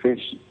birds and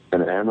fish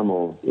and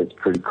animals, it's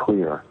pretty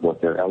clear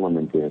what their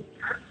element is.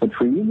 But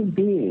for human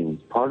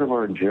beings, part of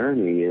our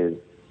journey is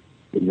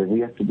that we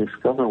have to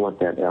discover what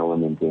that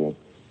element is.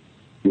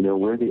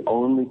 We're the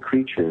only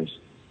creatures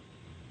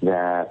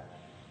that,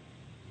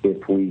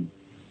 if we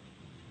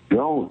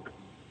don't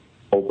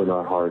open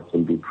our hearts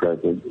and be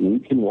present, we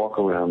can walk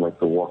around like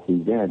the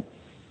Walking Dead.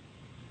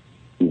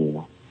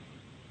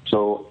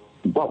 So,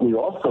 but we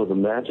also, the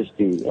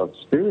majesty of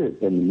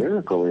spirit and the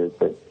miracle is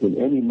that in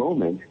any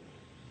moment,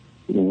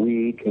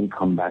 we can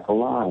come back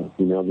alive.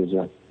 There's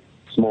a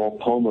small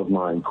poem of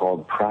mine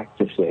called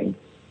Practicing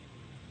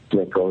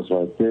that goes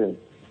like this.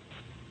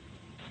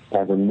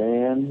 As a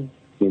man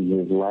in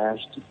his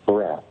last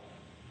breath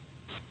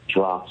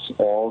drops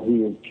all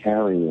he is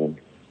carrying,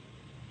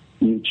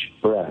 each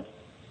breath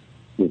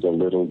is a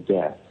little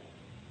death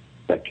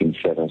that can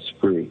set us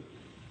free.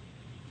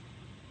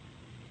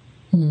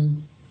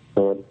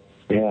 So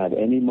at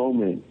any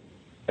moment,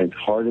 as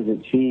hard as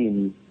it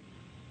seems,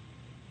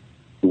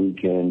 we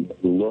can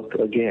look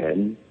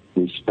again,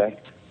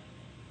 respect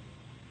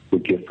the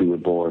gift we were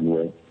born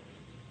with,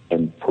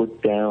 and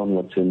put down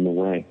what's in the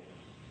way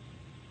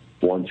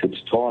once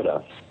it's taught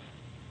us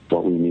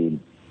what we need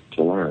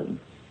to learn.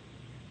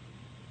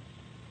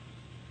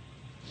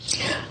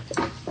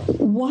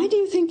 Why do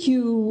you think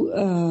you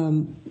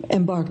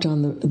embarked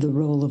on the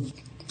role of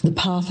the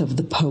path of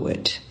the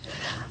poet?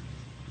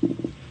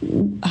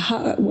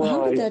 How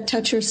did that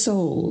touch your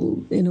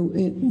soul?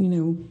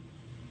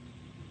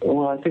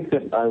 Well, I think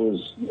that I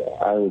was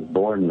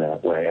born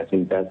that way. I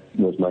think that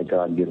was my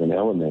God-given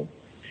element.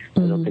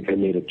 I don't think I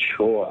made a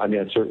choice. I mean,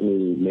 I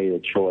certainly made a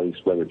choice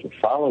whether to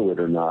follow it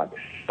or not,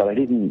 but I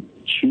didn't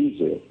choose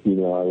it. I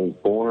was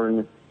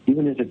born,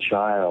 even as a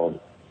child.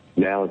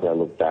 Now, as I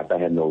look back, I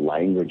had no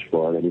language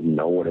for it. I didn't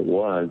know what it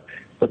was.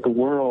 But the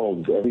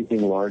world,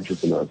 everything larger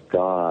than us,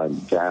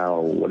 God,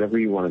 Tao, whatever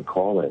you want to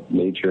call it,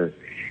 nature,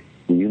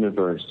 the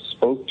universe,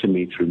 spoke to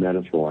me through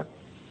metaphor.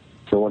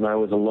 So when I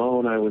was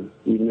alone,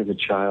 even as a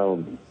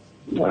child,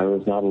 I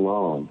was not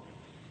alone.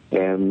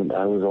 And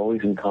I was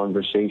always in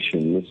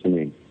conversation,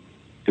 listening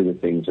to the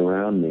things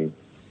around me.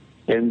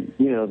 And,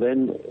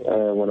 then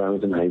when I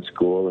was in high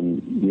school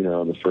and,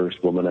 the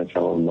first woman I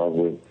fell in love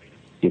with,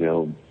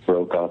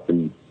 broke up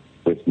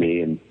with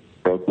me and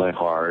broke my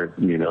heart,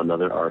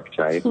 another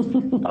archetype.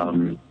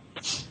 And,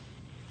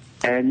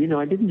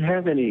 I didn't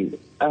have any,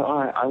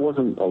 I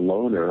wasn't a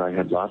loner. I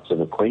had lots of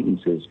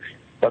acquaintances,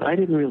 but I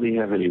didn't really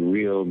have any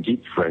real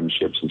deep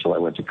friendships until I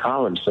went to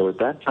college. So at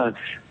that time,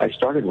 I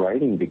started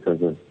writing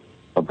because of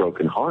a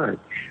broken heart.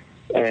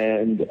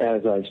 And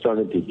as I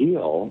started to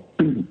heal,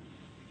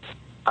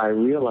 I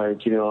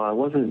realized, I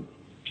wasn't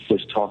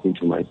just talking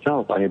to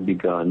myself. I had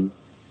begun,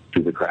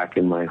 through the crack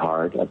in my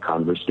heart, a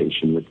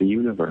conversation with the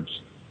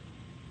universe.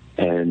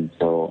 And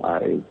so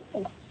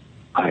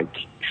I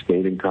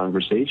stayed in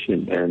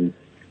conversation. And,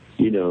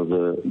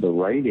 the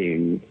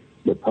writing,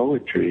 the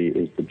poetry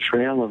is the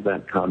trail of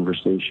that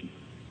conversation.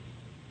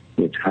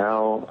 It's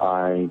how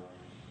I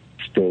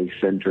stay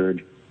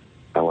centered,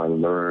 how I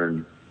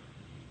learn,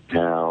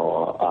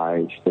 how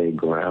I stay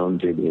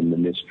grounded in the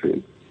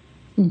mystery.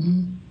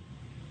 Mm-hmm.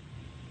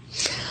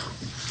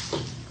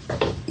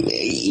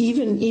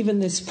 Even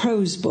this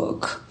prose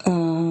book,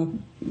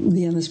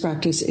 The Endless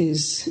Practice,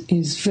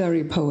 is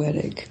very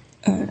poetic.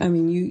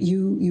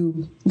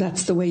 You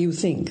that's the way you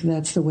think.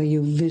 That's the way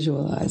you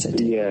visualize it.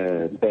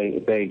 Yeah,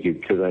 thank you,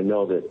 because I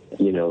know that,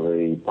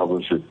 the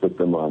publishers put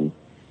them on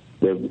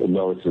their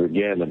notes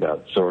again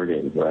about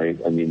sorting, right?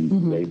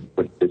 They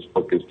put this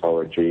book is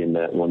poetry, and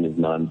that one is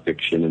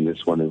nonfiction, and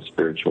this one is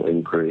spiritual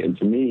inquiry. And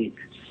to me,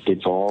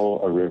 it's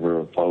all a river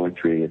of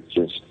poetry. It's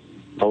just,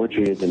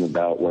 poetry isn't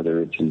about whether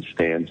it's in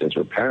stanzas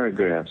or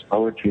paragraphs.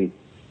 Poetry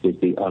is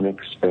the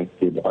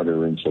unexpected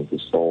utterance of the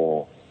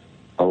soul.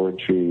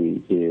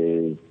 Poetry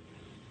is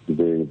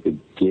the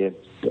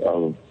gift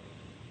of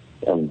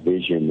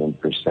vision and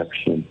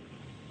perception.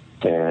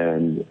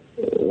 And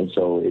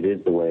so it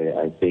is the way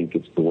I think,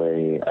 it's the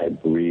way I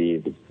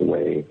breathe, it's the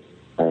way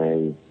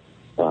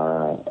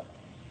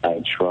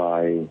I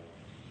try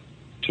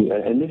to,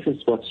 and this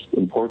is what's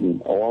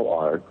important in all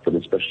art, but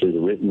especially the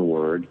written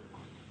word.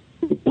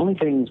 The only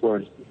things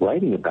worth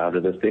writing about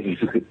are the things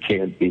that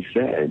can't be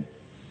said.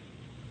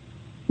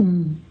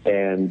 Mm.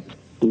 And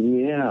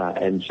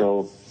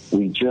so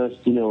we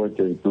just,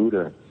 there's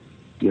Buddha,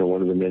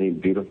 one of the many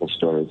beautiful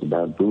stories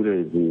about Buddha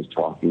is he was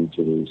talking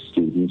to his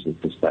students, his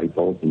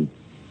disciples, and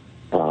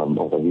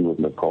although he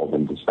wouldn't have called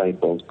them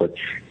disciples, but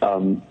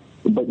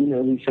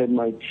he said,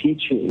 my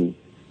teaching,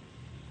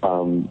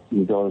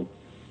 he goes,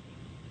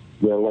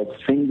 they're like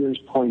fingers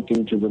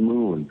pointing to the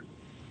moon.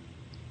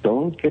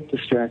 Don't get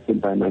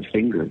distracted by my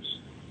fingers.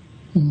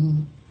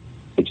 Mm-hmm.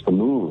 It's the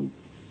moon.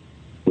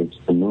 It's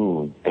the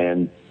moon.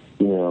 And,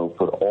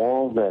 for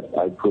all that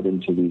I put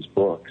into these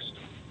books,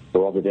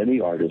 for all that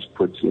any artist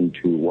puts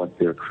into what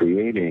they're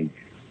creating,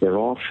 they're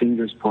all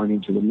fingers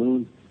pointing to the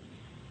moon.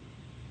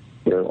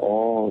 They're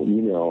all,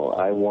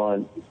 I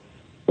want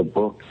the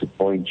book to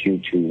point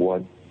you to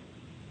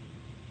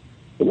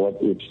what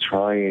it's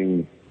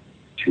trying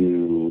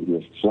to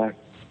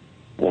reflect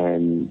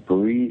and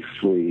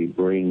briefly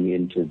bring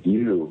into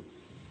view,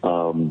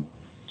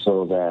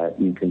 so that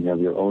you can have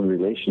your own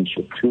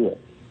relationship to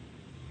it.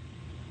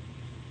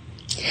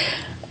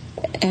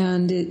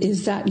 And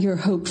is that your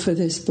hope for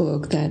this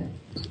book, that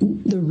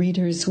the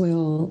readers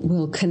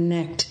will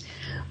connect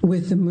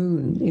with the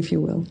moon, if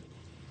you will?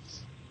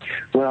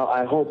 Well,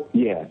 I hope,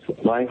 yes.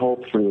 My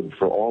hope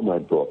for all my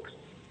books,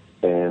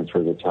 and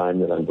for the time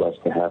that I'm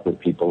blessed to have with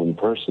people in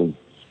person,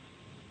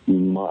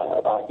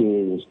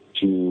 is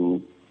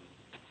to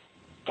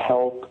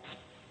help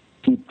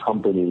keep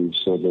company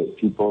so that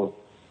people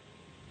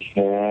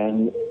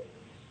can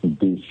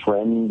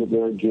befriend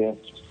their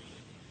gifts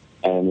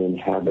and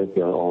inhabit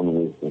their own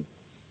wisdom.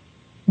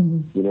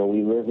 Mm-hmm.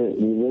 We live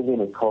in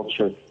a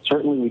culture.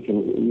 Certainly, we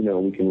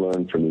can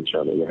learn from each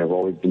other. There have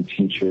always been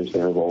teachers.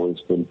 There have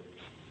always been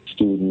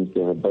students.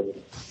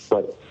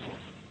 But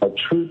a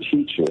true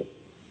teacher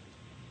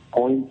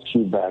points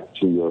you back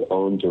to your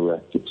own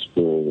direct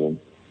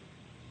experience.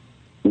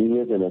 We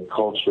live in a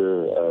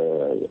culture,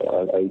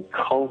 a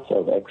cult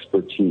of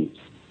expertise,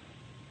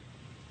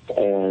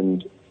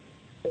 and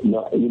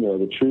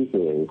the truth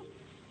is.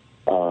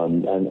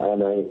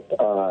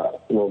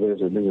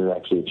 There's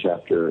actually a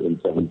chapter in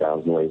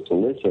 7,000 Ways to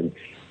Listen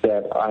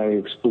that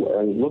I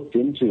looked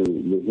into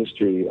the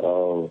history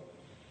of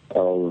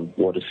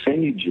what a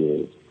sage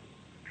is.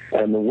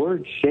 And the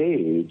word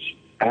sage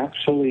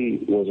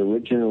actually was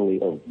originally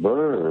a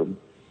verb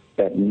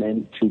that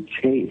meant to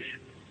taste.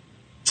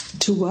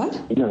 To what?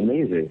 Isn't that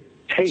amazing?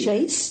 Taste.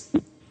 Chase?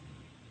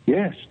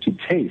 Yes, to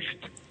taste.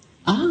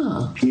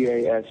 Ah.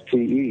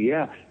 T-A-S-T-E,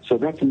 yeah. So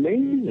that's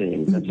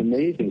amazing. That's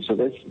amazing. So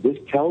this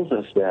tells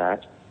us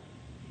that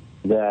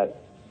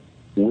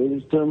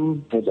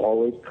wisdom has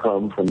always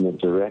come from the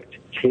direct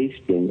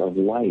tasting of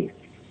life.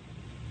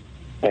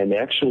 And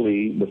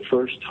actually, the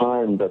first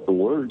time that the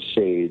word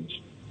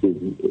sage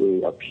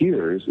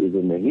appears is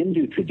in the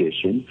Hindu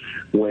tradition,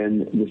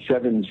 when the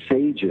 7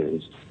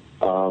 sages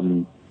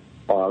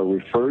are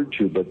referred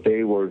to, but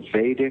they were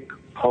Vedic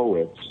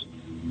poets,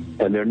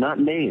 and they're not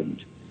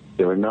named.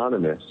 They're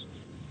anonymous,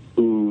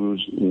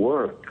 whose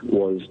work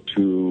was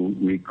to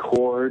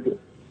record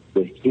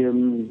the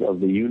hymns of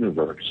the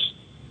universe.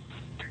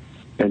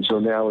 And so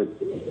now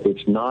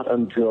it's not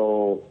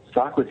until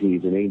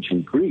Socrates in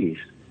ancient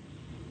Greece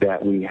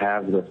that we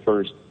have the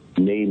first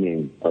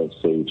naming of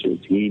sages.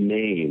 He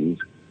names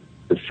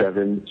the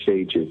 7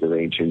 sages of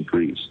ancient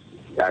Greece,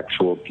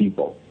 actual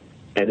people.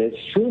 And as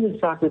soon as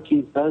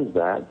Socrates does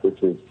that,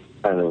 which is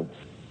kind of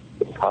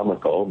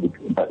comical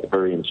but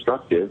very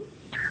instructive,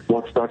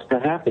 what starts to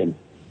happen?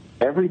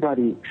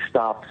 Everybody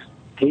stops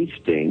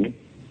tasting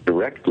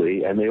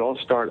directly, and they all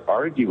start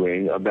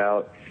arguing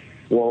about,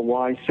 well,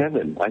 why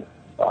 7?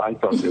 I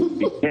thought it would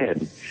be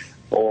 10.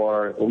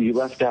 Or, well, you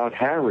left out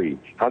Harry.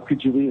 How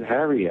could you leave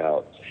Harry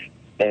out?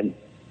 And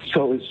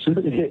so as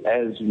soon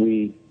as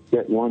we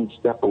get one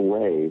step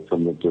away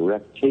from the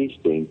direct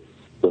tasting,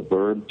 the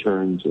verb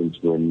turns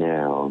into a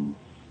noun.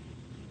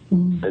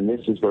 Mm. And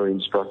this is very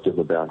instructive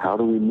about how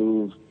do we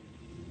move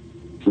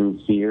through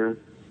fear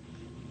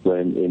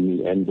when in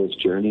the endless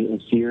journey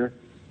of fear,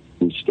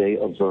 we stay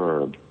a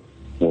verb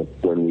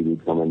when we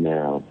become a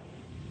noun.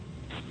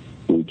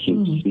 We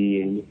keep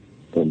seeing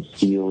and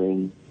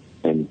feeling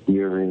and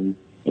hearing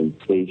and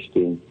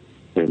tasting,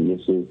 and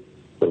this is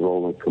the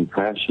role of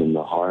compassion.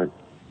 The heart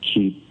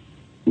keeps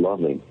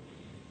loving.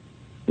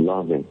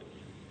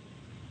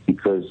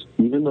 Because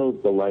even though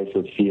the life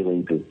of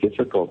feelings is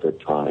difficult at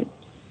times,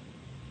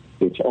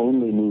 it's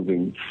only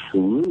moving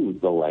through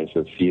the life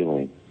of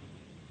feeling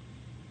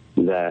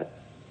that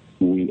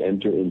we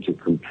enter into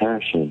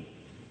compassion.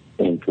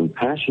 And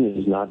compassion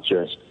is not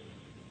just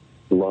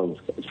love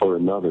for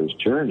another's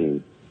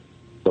journey.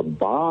 The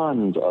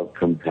bond of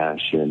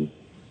compassion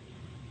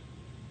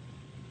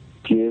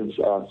gives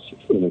us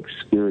an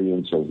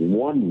experience of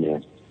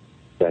oneness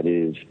that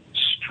is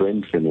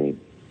strengthening.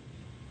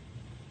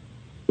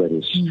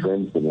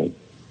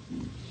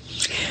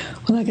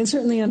 Well, I can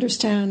certainly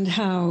understand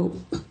how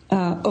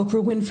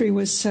Oprah Winfrey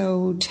was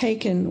so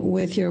taken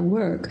with your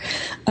work.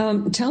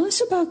 Tell us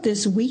about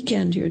this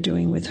weekend you're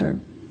doing with her.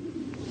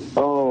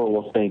 Oh,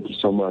 well, thank you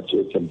so much.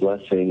 It's a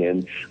blessing.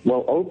 And,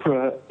 well,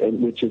 Oprah,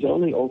 which is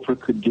only Oprah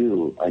could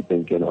do, I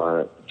think, in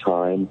our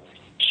time,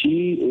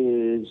 she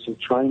is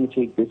trying to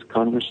take this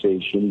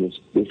conversation,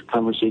 this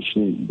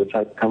conversation, the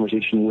type of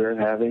conversation we're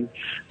having,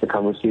 the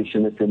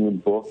conversation that's in the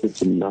book,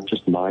 it's not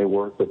just my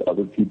work, but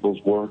other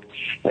people's work,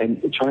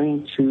 and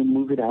trying to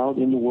move it out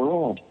in the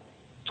world.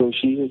 So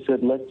she has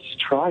said, let's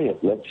try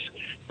it. Let's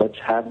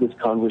have this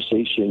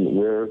conversation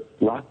where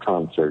rock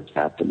concerts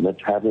happen.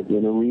 Let's have it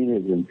in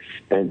arenas,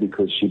 and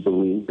because she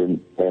believes, and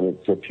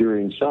it's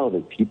appearing so,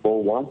 that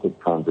people want this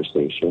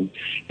conversation,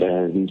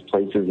 and these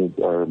places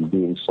are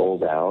being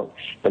sold out.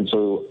 And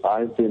so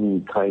I've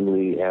been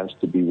kindly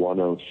asked to be one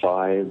of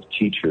 5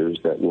 teachers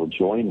that will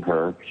join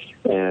her,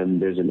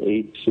 and there's an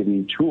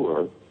 8-city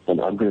tour,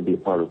 and I'm going to be a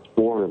part of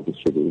 4 of the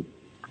cities,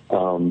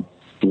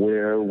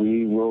 where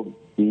we will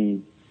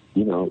be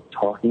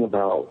talking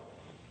about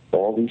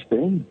all these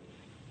things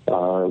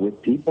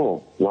with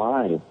people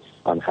live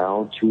on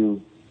how to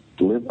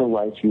live the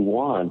life you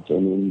want.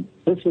 And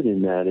implicit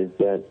in that is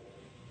that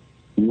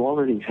you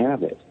already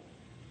have it.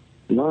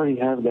 You already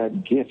have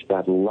that gift,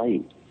 that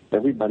light.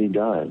 Everybody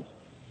does.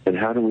 And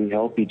how do we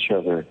help each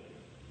other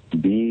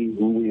be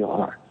who we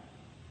are,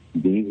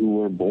 be who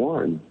we're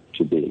born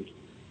to be?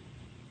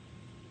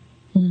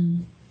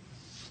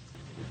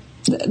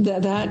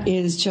 That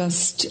is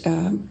just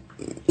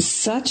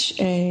such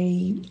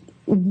a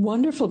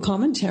wonderful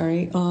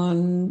commentary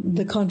on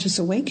the conscious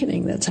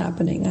awakening that's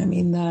happening. I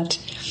mean, that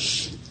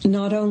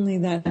not only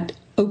that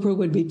Oprah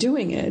would be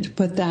doing it,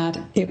 but that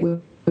it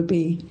would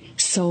be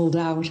sold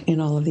out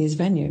in all of these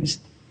venues.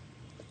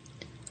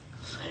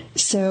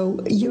 So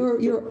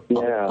you're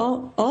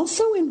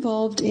also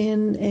involved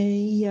in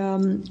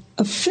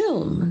a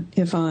film,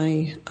 if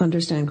I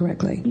understand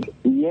correctly.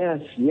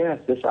 Yes.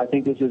 I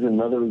think this is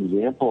another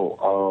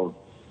example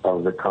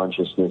of the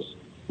consciousness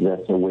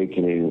that's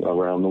awakening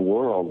around the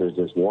world. There's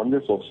this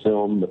wonderful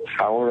film, The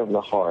Power of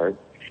the Heart,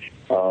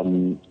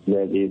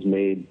 that is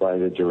made by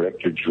the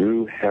director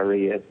Drew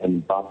Harriet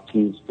and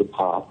Baptiste de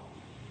Pop.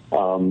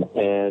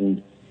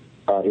 And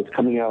it's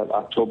coming out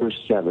October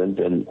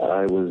 7th, and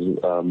I was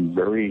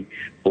very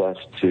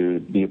blessed to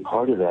be a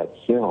part of that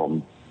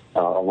film,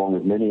 along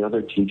with many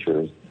other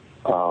teachers.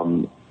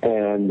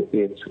 And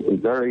it's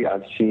very, I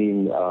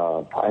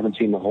haven't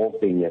seen the whole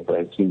thing yet, but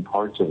I've seen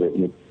parts of it,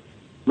 and it's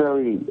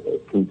very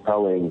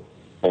compelling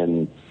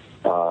and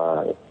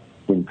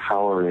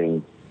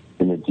empowering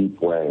in a deep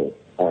way.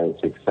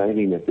 It's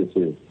exciting that this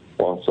is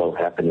also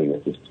happening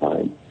at this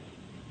time.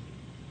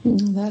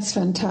 That's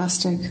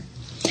fantastic.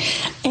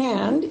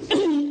 And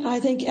I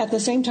think at the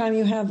same time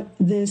you have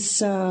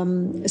this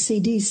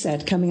CD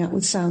set coming out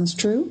with Sounds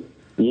True.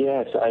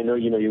 Yes, I know,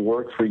 you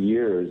work for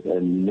years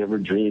and never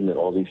dreamed that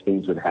all these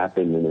things would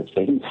happen in the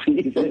same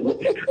season.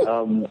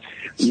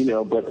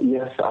 But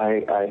yes,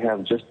 I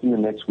have just in the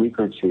next week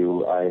or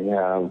two, I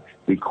have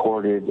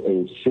recorded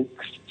a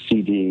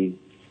 6-CD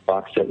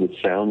box set with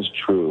Sounds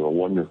True, a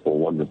wonderful,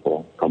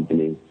 wonderful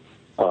company.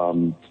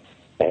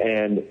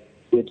 And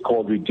it's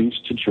called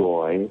Reduced to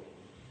Joy,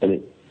 and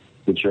it's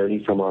the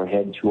journey from our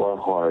head to our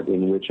heart,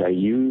 in which I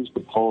use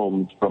the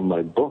poems from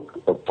my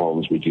book of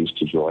poems, Reduced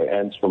to Joy,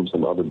 and from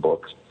some other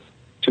books,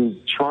 to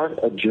chart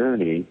a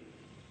journey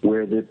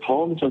where the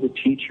poems are the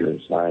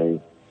teachers.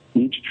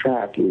 Each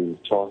track is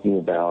talking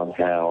about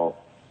how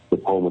the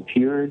poem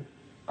appeared,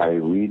 I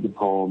read the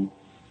poem,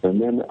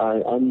 and then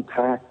I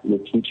unpack the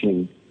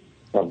teaching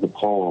of the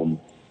poem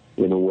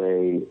in a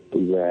way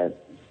that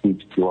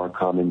speaks to our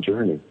common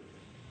journey.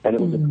 And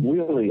it was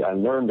really, I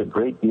learned a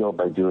great deal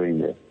by doing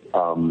this.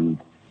 And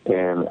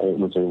it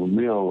was a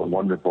real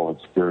wonderful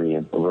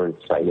experience. I'm very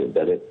excited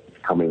that it's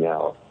coming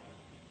out.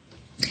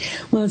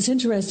 Well, it's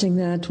interesting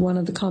that one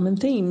of the common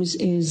themes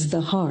is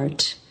the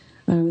heart.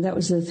 That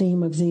was the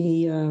theme of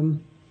the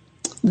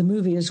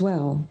movie as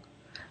well.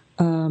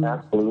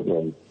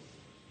 Absolutely.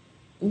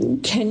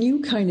 Can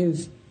you kind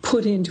of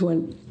put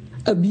into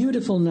a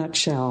beautiful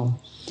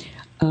nutshell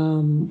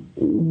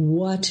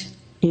what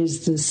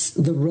is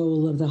the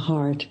role of the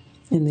heart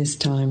in this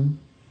time?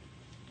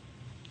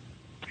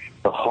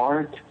 The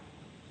heart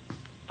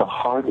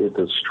is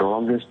the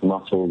strongest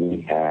muscle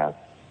we have.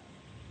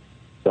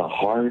 The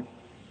heart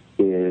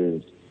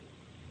is,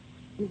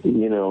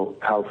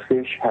 how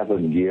fish have a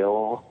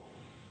gill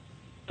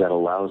that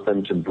allows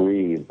them to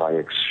breathe by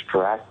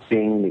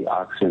extracting the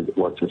oxygen,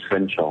 what's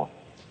essential.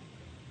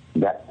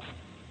 That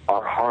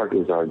our heart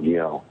is our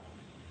gill.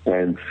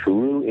 And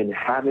through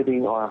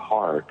inhabiting our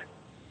heart,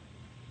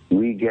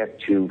 we get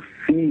to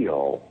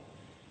feel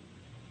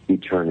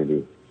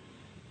eternity.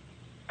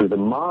 Through the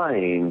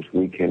mind,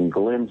 we can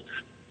glimpse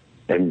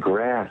and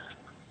grasp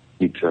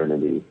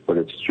eternity, but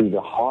it's through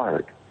the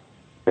heart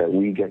that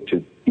we get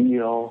to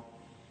feel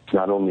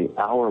not only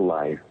our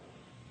life,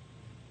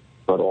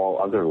 but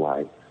all other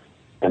life.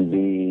 And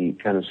the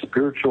kind of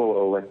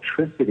spiritual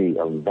electricity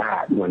of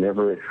that,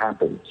 whenever it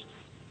happens,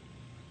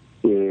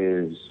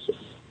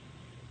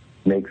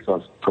 makes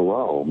us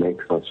glow,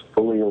 makes us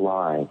fully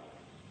alive.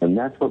 And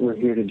that's what we're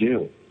here to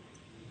do,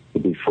 to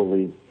be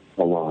fully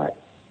alive.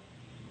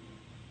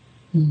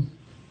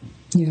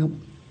 Yeah.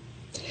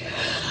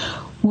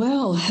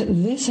 Well,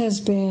 this has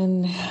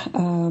been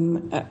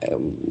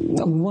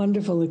a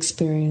wonderful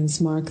experience,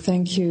 Mark.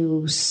 Thank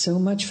you so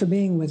much for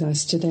being with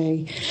us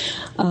today.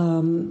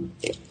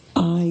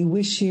 I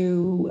wish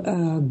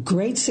you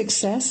great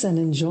success and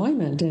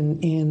enjoyment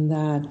in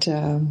that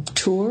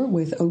tour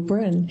with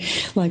Oprah and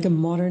like a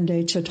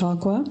modern-day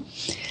Chautauqua.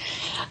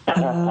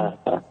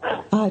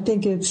 I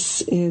think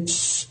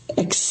it's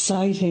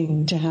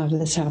exciting to have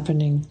this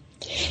happening.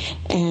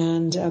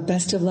 And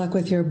best of luck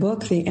with your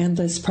book, The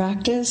Endless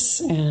Practice,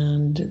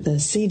 and the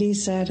CD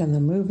set and the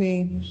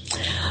movie.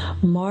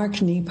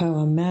 Mark Nepo,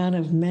 a man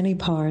of many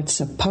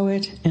parts, a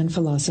poet and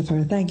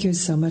philosopher. Thank you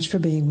so much for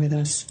being with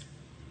us.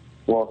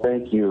 Well,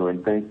 thank you,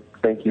 and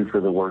thank you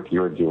for the work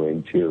you're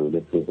doing, too.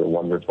 This is a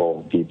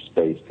wonderful, deep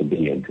space to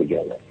be in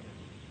together.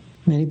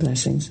 Many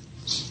blessings.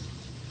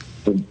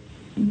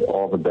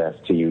 All the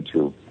best to you,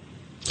 too.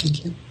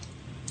 Thank you.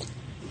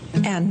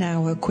 And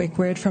now a quick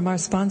word from our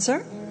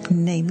sponsor,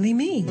 namely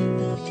me.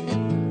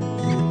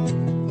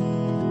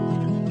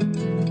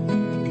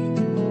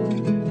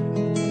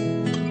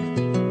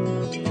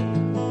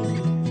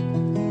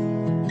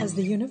 Has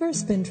the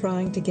universe been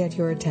trying to get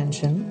your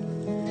attention?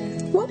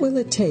 What will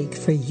it take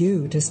for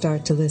you to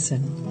start to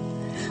listen?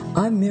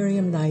 I'm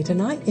Miriam Knight,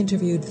 and I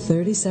interviewed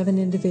 37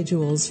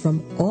 individuals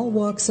from all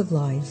walks of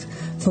life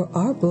for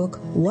our book,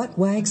 What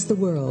Wags the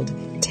World?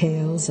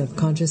 Tales of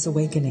Conscious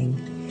Awakening.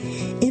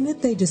 In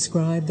it, they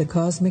describe the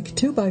cosmic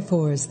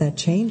 2x4s that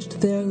changed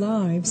their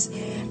lives,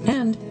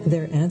 and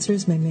their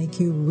answers may make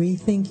you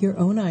rethink your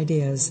own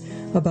ideas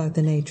about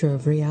the nature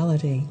of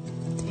reality.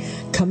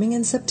 Coming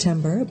in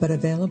September, but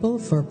available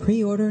for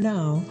pre-order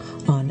now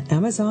on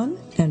Amazon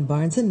and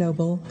Barnes &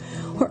 Noble,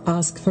 or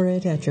ask for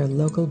it at your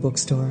local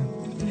bookstore.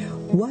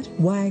 What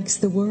Wags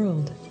the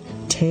World?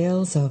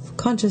 Tales of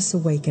Conscious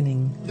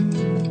Awakening.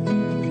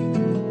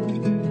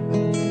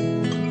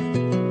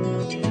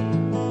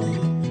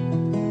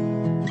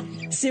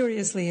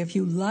 Seriously, if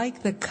you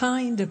like the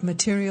kind of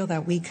material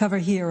that we cover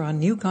here on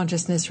New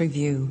Consciousness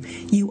Review,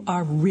 you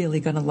are really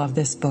going to love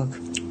this book,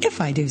 if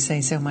I do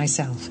say so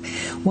myself.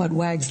 What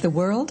Wags the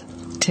World?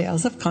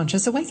 Tales of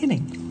Conscious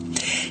Awakening.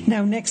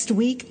 Now, next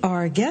week,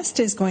 our guest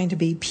is going to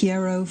be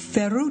Piero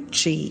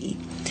Ferrucci.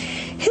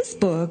 His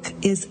book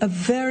is a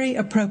very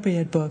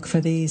appropriate book for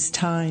these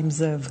times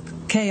of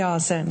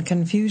chaos and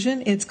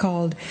confusion. It's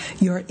called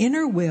Your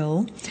Inner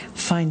Will,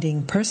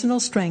 Finding Personal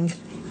Strength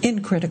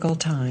in Critical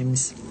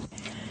Times.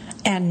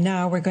 And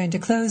now we're going to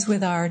close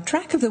with our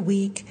track of the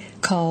week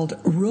called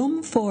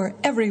Room for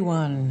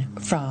Everyone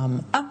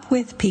from Up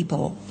With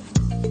People.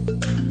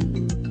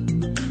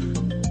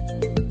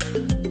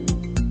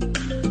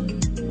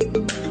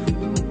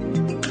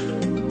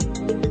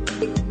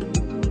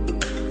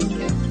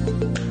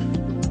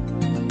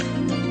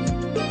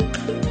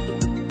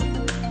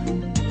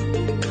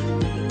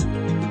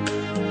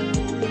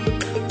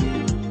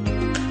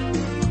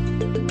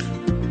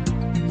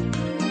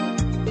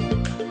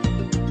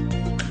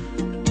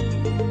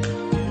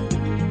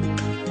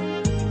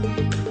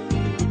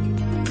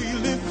 We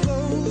live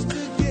close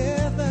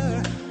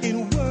together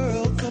in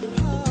worlds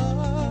apart.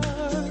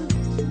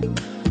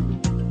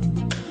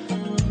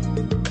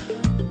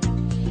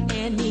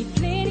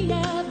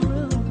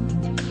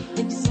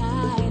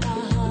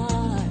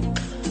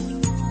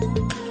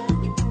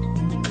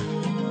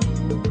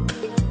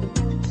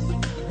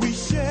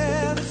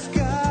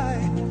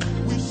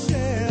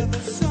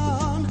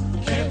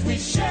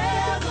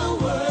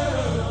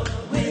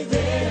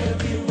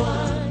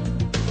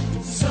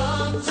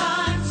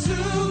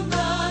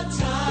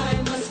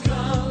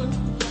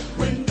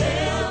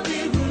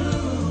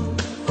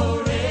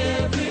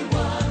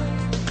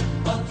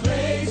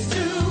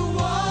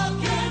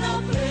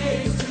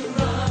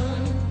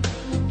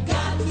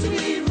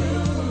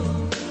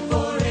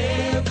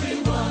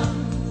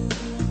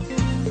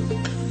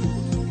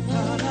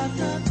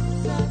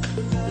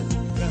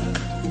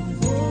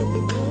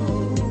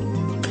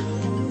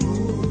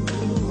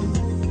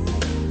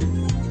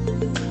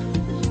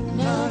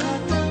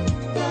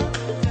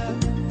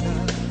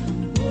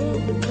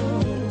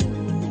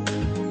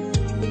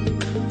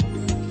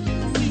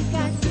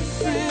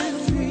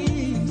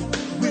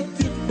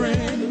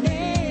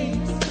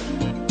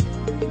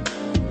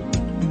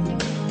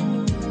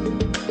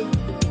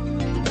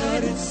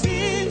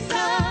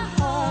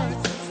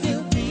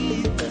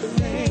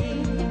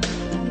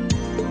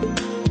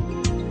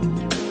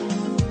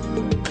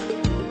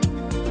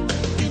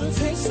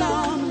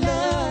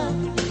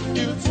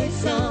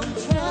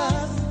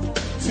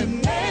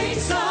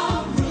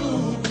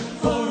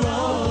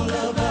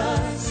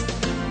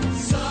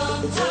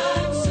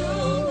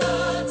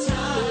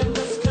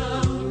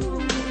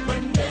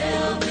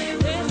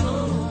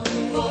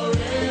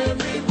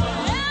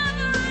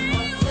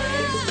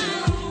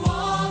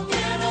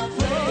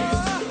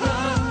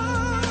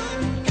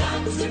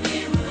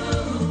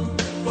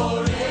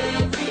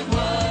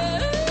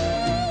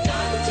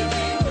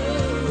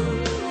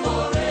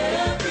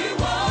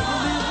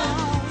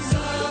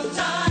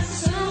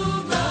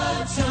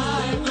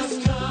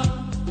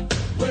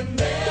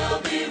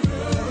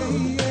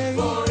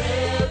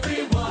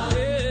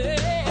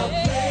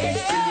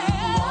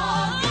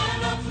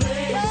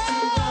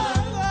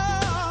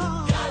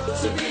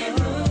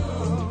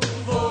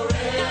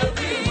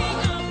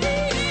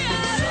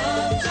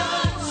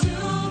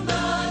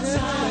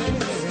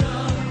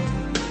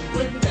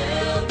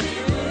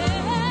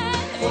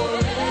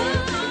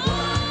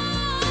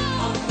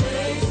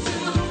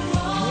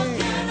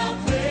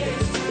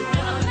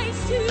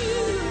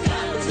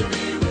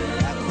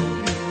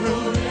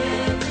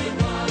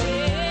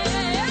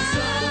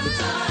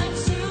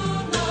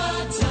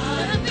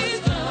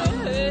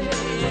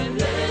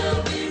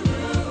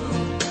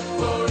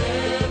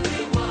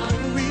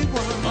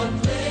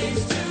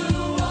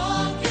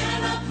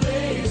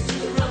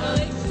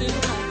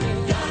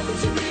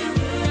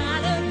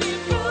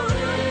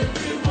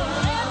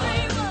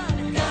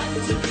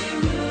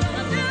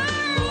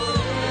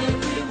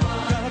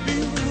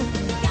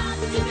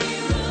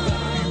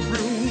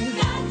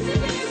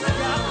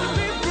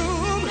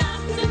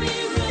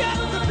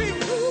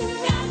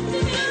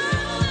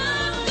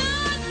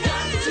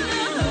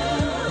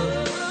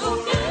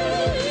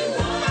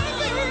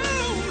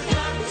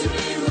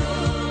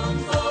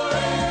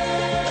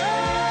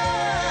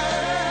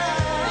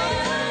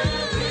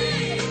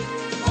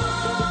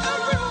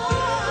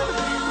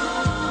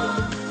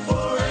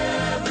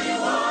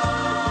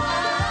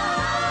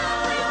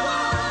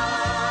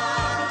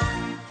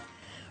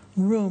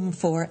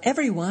 for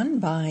Everyone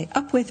by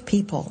Up With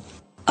People.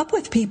 Up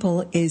With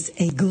People is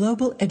a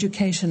global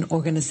education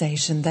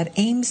organization that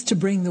aims to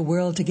bring the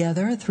world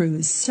together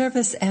through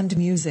service and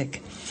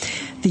music.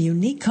 The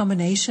unique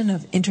combination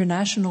of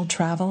international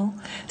travel,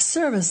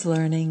 service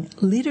learning,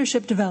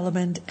 leadership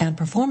development, and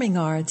performing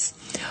arts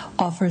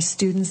offers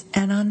students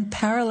an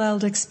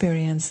unparalleled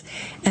experience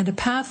and a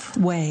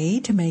pathway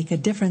to make a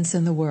difference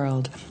in the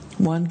world,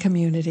 one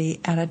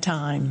community at a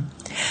time.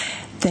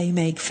 They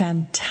make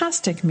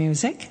fantastic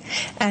music,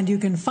 and you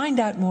can find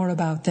out more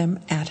about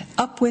them at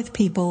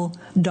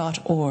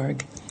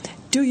upwithpeople.org.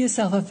 Do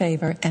yourself a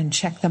favor and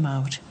check them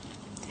out.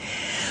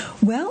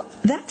 Well,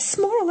 that's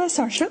more or less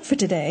our show for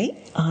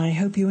today. I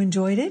hope you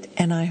enjoyed it,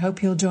 and I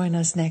hope you'll join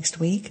us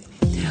next week.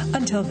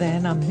 Until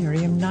then, I'm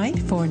Miriam Knight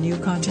for New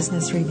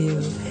Consciousness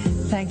Review.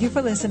 Thank you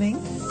for listening.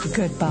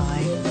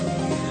 Goodbye.